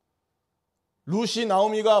 룻이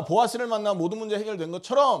나오미가 보아스를 만나 모든 문제 해결된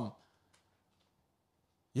것처럼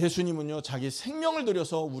예수님은요, 자기 생명을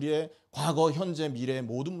들여서 우리의 과거, 현재, 미래의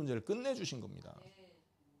모든 문제를 끝내주신 겁니다.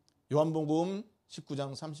 요한복음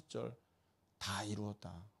 19장 30절, 다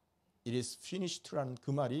이루었다. It is finished라는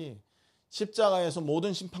그 말이 십자가에서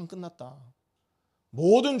모든 심판 끝났다.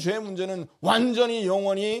 모든 죄의 문제는 완전히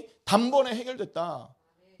영원히 단번에 해결됐다.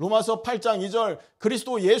 로마서 8장 2절,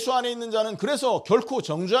 그리스도 예수 안에 있는 자는 그래서 결코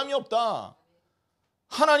정죄함이 없다.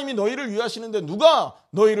 하나님이 너희를 위하시는데 누가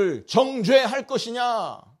너희를 정죄할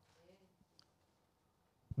것이냐?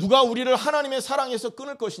 누가 우리를 하나님의 사랑에서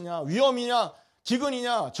끊을 것이냐? 위험이냐?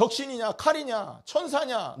 기근이냐? 적신이냐? 칼이냐?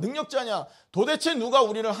 천사냐? 능력자냐? 도대체 누가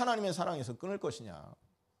우리를 하나님의 사랑에서 끊을 것이냐?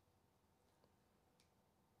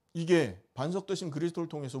 이게 반석되신 그리스도를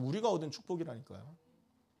통해서 우리가 얻은 축복이라니까요.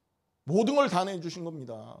 모든 걸 다 내주신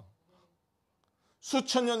겁니다.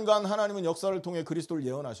 수천 년간 하나님은 역사를 통해 그리스도를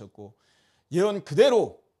예언하셨고 예언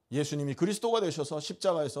그대로 예수님이 그리스도가 되셔서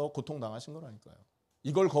십자가에서 고통당하신 거라니까요.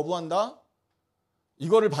 이걸 거부한다?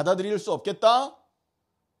 이거를 받아들일 수 없겠다?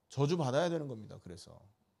 저주받아야 되는 겁니다. 그래서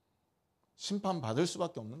심판받을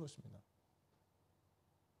수밖에 없는 것입니다.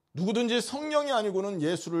 누구든지 성령이 아니고는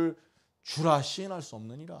예수를 주라 시인할 수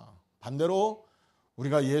없느니라. 반대로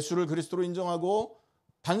우리가 예수를 그리스도로 인정하고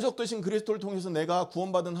반석 되신 그리스도를 통해서 내가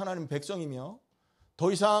구원받은 하나님 백성이며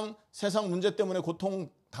더 이상 세상 문제 때문에 고통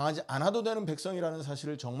당하지 않아도 되는 백성이라는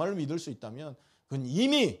사실을 정말로 믿을 수 있다면 그건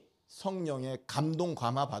이미 성령의 감동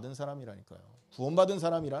감화 받은 사람이라니까요. 구원받은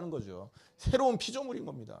사람이라는 거죠. 새로운 피조물인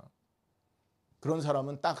겁니다. 그런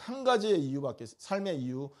사람은 딱 한 가지의 이유밖에, 삶의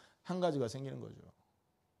이유 한 가지가 생기는 거죠.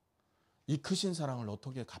 이 크신 사랑을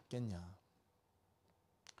어떻게 갚겠냐?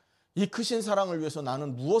 이 크신 사랑을 위해서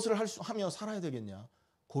나는 무엇을 하며 살아야 되겠냐?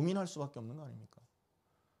 고민할 수밖에 없는 거 아닙니까?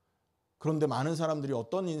 그런데 많은 사람들이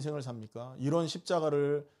어떤 인생을 삽니까? 이런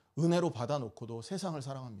십자가를 은혜로 받아놓고도 세상을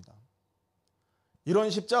사랑합니다. 이런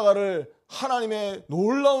십자가를 하나님의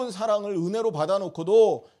놀라운 사랑을 은혜로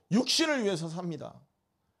받아놓고도 육신을 위해서 삽니다.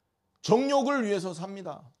 정욕을 위해서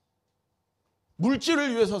삽니다.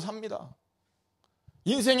 물질을 위해서 삽니다.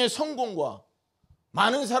 인생의 성공과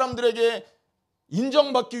많은 사람들에게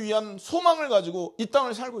인정받기 위한 소망을 가지고 이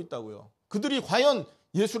땅을 살고 있다고요. 그들이 과연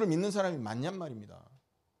예수를 믿는 사람이 맞냔 말입니다.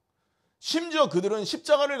 심지어 그들은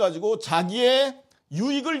십자가를 가지고 자기의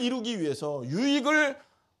유익을 이루기 위해서, 유익을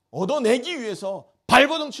얻어내기 위해서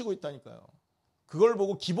발버둥 치고 있다니까요. 그걸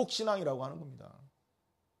보고 기복신앙이라고 하는 겁니다.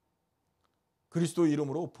 그리스도의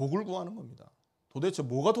이름으로 복을 구하는 겁니다. 도대체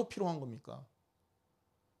뭐가 더 필요한 겁니까?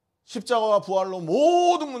 십자가와 부활로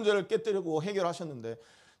모든 문제를 깨뜨리고 해결하셨는데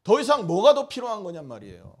더 이상 뭐가 더 필요한 거냔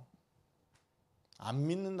말이에요. 안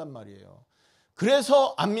믿는단 말이에요.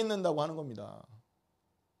 그래서 안 믿는다고 하는 겁니다.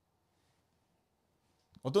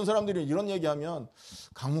 어떤 사람들이 이런 얘기하면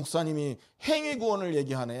강 목사님이 행위구원을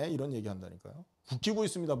얘기하네 이런 얘기한다니까요. 웃기고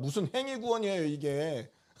있습니다. 무슨 행위구원이에요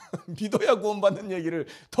이게. 믿어야 구원받는 얘기를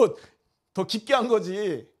더 깊게 한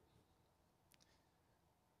거지.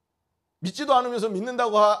 믿지도 않으면서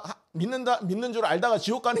믿는 줄 알다가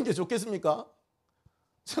지옥 가는 게 좋겠습니까?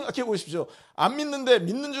 생각해 보십시오. 안 믿는데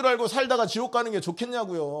믿는 줄 알고 살다가 지옥 가는 게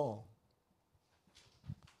좋겠냐고요.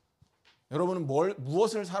 여러분은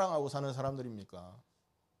무엇을 사랑하고 사는 사람들입니까?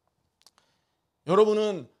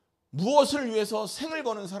 여러분은 무엇을 위해서 생을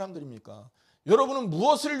거는 사람들입니까? 여러분은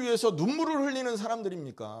무엇을 위해서 눈물을 흘리는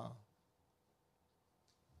사람들입니까?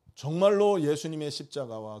 정말로 예수님의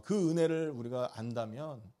십자가와 그 은혜를 우리가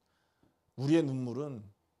안다면 우리의 눈물은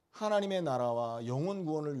하나님의 나라와 영혼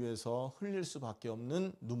구원을 위해서 흘릴 수밖에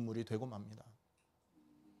없는 눈물이 되고 맙니다.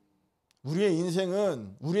 우리의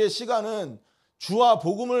인생은, 우리의 시간은 주와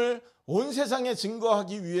복음을 온 세상에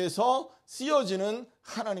증거하기 위해서 쓰여지는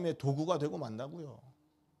하나님의 도구가 되고 만다고요.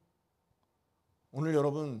 오늘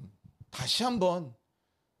여러분 다시 한번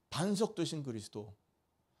반석 되신 그리스도,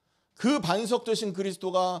 그 반석 되신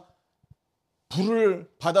그리스도가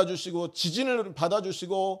불을 받아주시고 지진을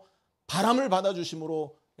받아주시고 바람을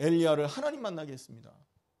받아주심으로 엘리야를 하나님 만나게 했습니다.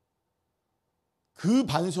 그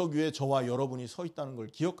반석 위에 저와 여러분이 서 있다는 걸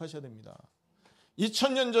기억하셔야 됩니다.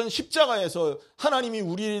 2000년 전 십자가에서 하나님이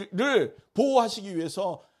우리를 보호하시기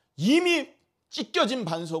위해서 이미 찢겨진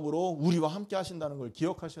반석으로 우리와 함께 하신다는 걸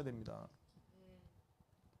기억하셔야 됩니다.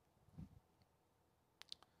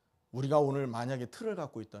 우리가 오늘 만약에 틀을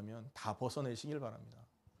갖고 있다면 다 벗어내시길 바랍니다.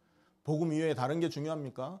 복음 이외에 다른 게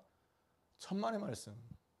중요합니까? 천만의 말씀.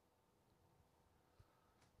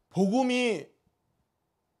 복음이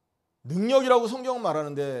능력이라고 성경은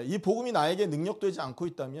말하는데 이 복음이 나에게 능력되지 않고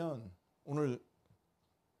있다면 오늘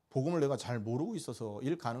복음을 내가 잘 모르고 있어서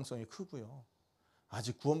일 가능성이 크고요.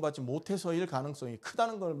 아직 구원받지 못해서 일 가능성이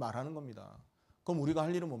크다는 걸 말하는 겁니다. 그럼 우리가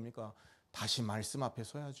할 일은 뭡니까? 다시 말씀 앞에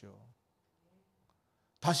서야죠.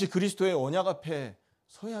 다시 그리스도의 언약 앞에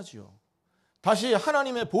서야지요. 다시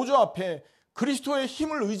하나님의 보좌 앞에 그리스도의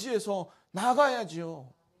힘을 의지해서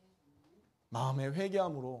나가야지요. 마음의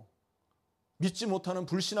회개함으로 믿지 못하는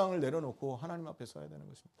불신앙을 내려놓고 하나님 앞에 서야 되는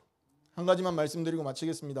것입니다. 한 가지만 말씀드리고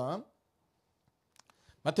마치겠습니다.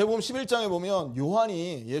 마태복음 11장에 보면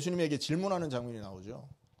요한이 예수님에게 질문하는 장면이 나오죠.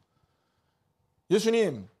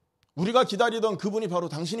 예수님, 우리가 기다리던 그분이 바로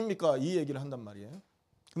당신입니까? 이 얘기를 한단 말이에요.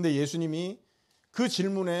 근데 예수님이 그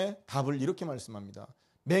질문에 답을 이렇게 말씀합니다.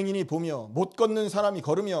 맹인이 보며 못 걷는 사람이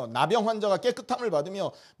걸으며 나병 환자가 깨끗함을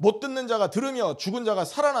받으며 못 듣는 자가 들으며 죽은 자가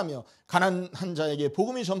살아나며 가난한 자에게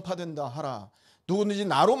복음이 전파된다 하라. 누구든지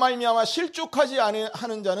나로 말미암아 실족하지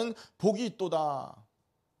않은 자는 복이 있도다.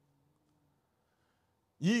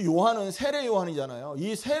 이 요한은 세례 요한이잖아요.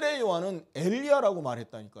 이 세례 요한은 엘리야라고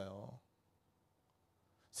말했다니까요.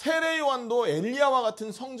 세례 요한도 엘리야와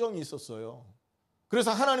같은 성정이 있었어요.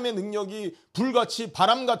 그래서 하나님의 능력이 불같이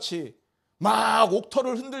바람같이 막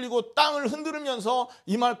옥터를 흔들리고 땅을 흔들면서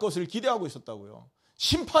임할 것을 기대하고 있었다고요.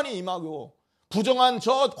 심판이 임하고 부정한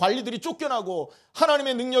저 관리들이 쫓겨나고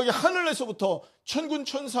하나님의 능력이 하늘에서부터 천군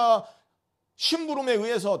천사 심부름에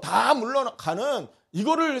의해서 다 물러가는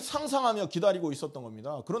이거를 상상하며 기다리고 있었던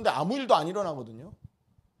겁니다. 그런데 아무 일도 안 일어나거든요.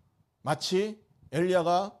 마치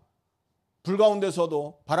엘리야가 불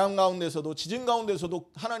가운데서도 바람 가운데서도 지진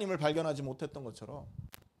가운데서도 하나님을 발견하지 못했던 것처럼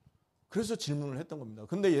그래서 질문을 했던 겁니다.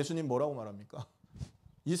 근데 예수님 뭐라고 말합니까?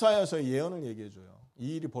 이사야서의 예언을 얘기해줘요.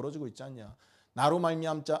 이 일이 벌어지고 있지 않냐. 나로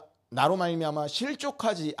말미암아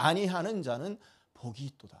실족하지 아니하는 자는 복이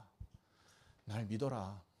있도다. 날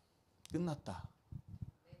믿어라. 끝났다.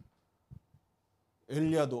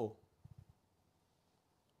 엘리야도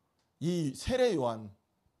이 세례 요한,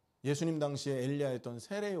 예수님 당시에 엘리야였던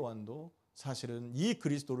세례 요한도 사실은 이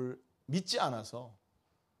그리스도를 믿지 않아서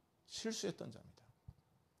실수했던 자입니다.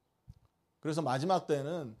 그래서 마지막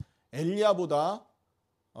때는 엘리야보다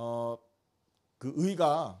그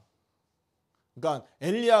의가, 그러니까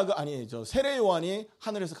엘리야가 세례 요한이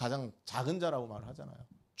하늘에서 가장 작은 자라고 말을 하잖아요.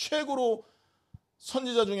 최고로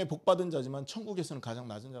선지자 중에 복 받은 자지만 천국에서는 가장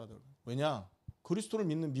낮은 자가 되고. 왜냐? 그리스도를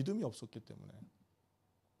믿는 믿음이 없었기 때문에.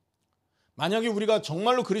 만약에 우리가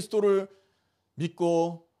정말로 그리스도를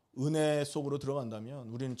믿고 은혜 속으로 들어간다면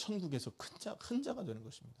우리는 천국에서 큰 자가 되는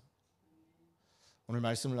것입니다. 오늘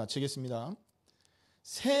말씀을 마치겠습니다.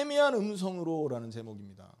 세미한 음성으로라는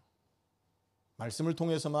제목입니다. 말씀을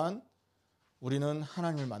통해서만 우리는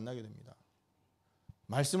하나님을 만나게 됩니다.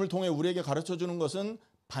 말씀을 통해 우리에게 가르쳐주는 것은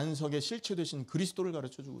반석의 실체 되신 그리스도를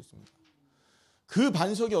가르쳐주고 있습니다. 그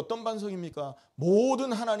반석이 어떤 반석입니까?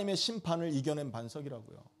 모든 하나님의 심판을 이겨낸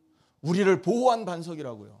반석이라고요. 우리를 보호한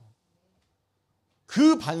반석이라고요.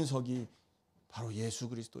 그 반석이 바로 예수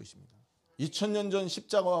그리스도이십니다. 2000년 전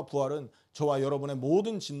십자가와 부활은 저와 여러분의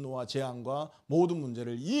모든 진노와 재앙과 모든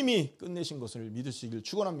문제를 이미 끝내신 것을 믿으시길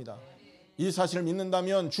축원합니다. 이 사실을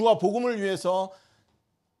믿는다면 주와 복음을 위해서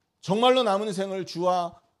정말로 남은 생을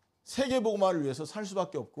주와 세계복음화를 위해서 살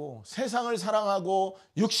수밖에 없고, 세상을 사랑하고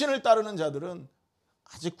육신을 따르는 자들은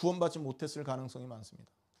아직 구원받지 못했을 가능성이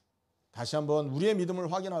많습니다. 다시 한번 우리의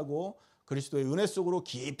믿음을 확인하고 그리스도의 은혜 속으로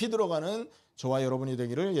깊이 들어가는 저와 여러분이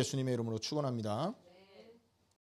되기를 예수님의 이름으로 축원합니다.